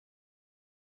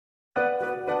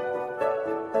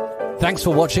 Thanks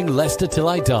for watching Leicester Till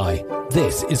I Die.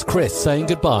 This is Chris saying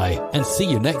goodbye and see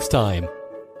you next time.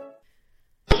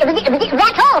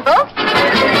 That's all, folks.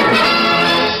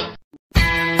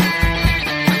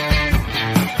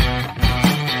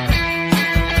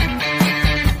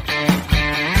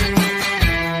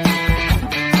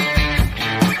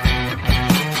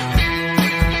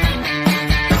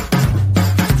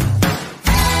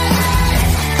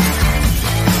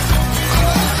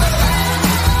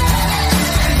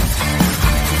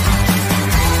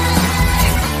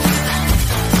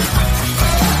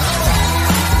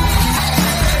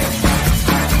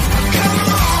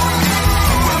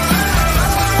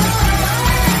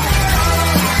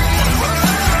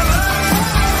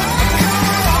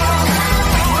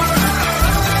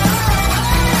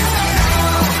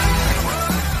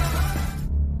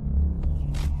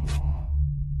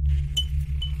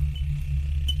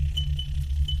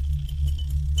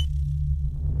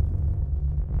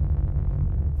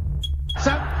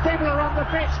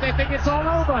 They think it's all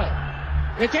over.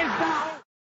 It is now.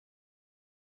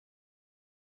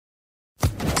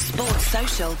 Sports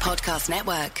Social Podcast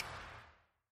Network.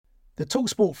 The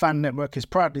TalkSport Fan Network is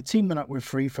proudly teaming up with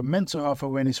Free for Mental Health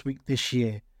Awareness Week this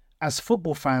year. As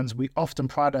football fans, we often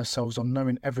pride ourselves on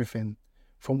knowing everything,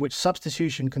 from which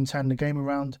substitution can turn the game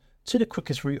around to the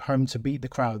quickest route home to beat the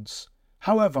crowds.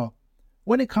 However,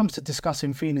 when it comes to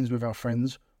discussing feelings with our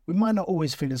friends, we might not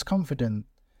always feel as confident.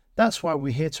 That's why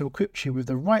we're here to equip you with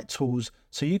the right tools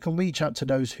so you can reach out to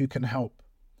those who can help.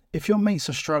 If your mates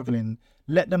are struggling,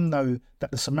 let them know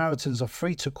that the Samaritans are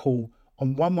free to call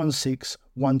on 116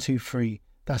 123.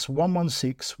 That's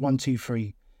 116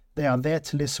 123. They are there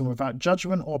to listen without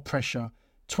judgment or pressure,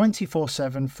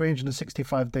 24/7,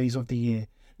 365 days of the year.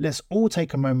 Let's all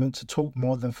take a moment to talk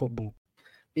more than football.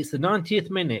 It's the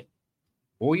 90th minute.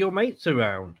 All your mates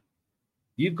around.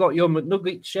 You've got your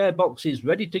McNugget share boxes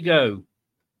ready to go.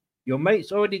 Your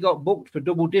mate's already got booked for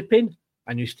double dipping,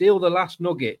 and you steal the last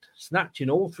nugget, snatching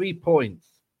all 3 points.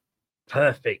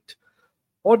 Perfect.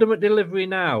 Order McDelivery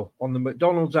now on the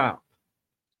McDonald's app.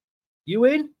 You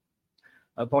in?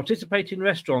 At participating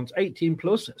restaurants, 18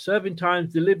 plus, serving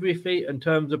times, delivery fee and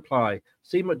terms apply.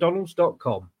 See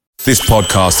mcdonalds.com. This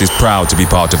podcast is proud to be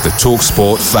part of the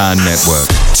TalkSport Fan Network.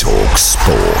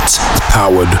 TalkSport.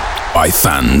 Powered by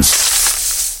fans.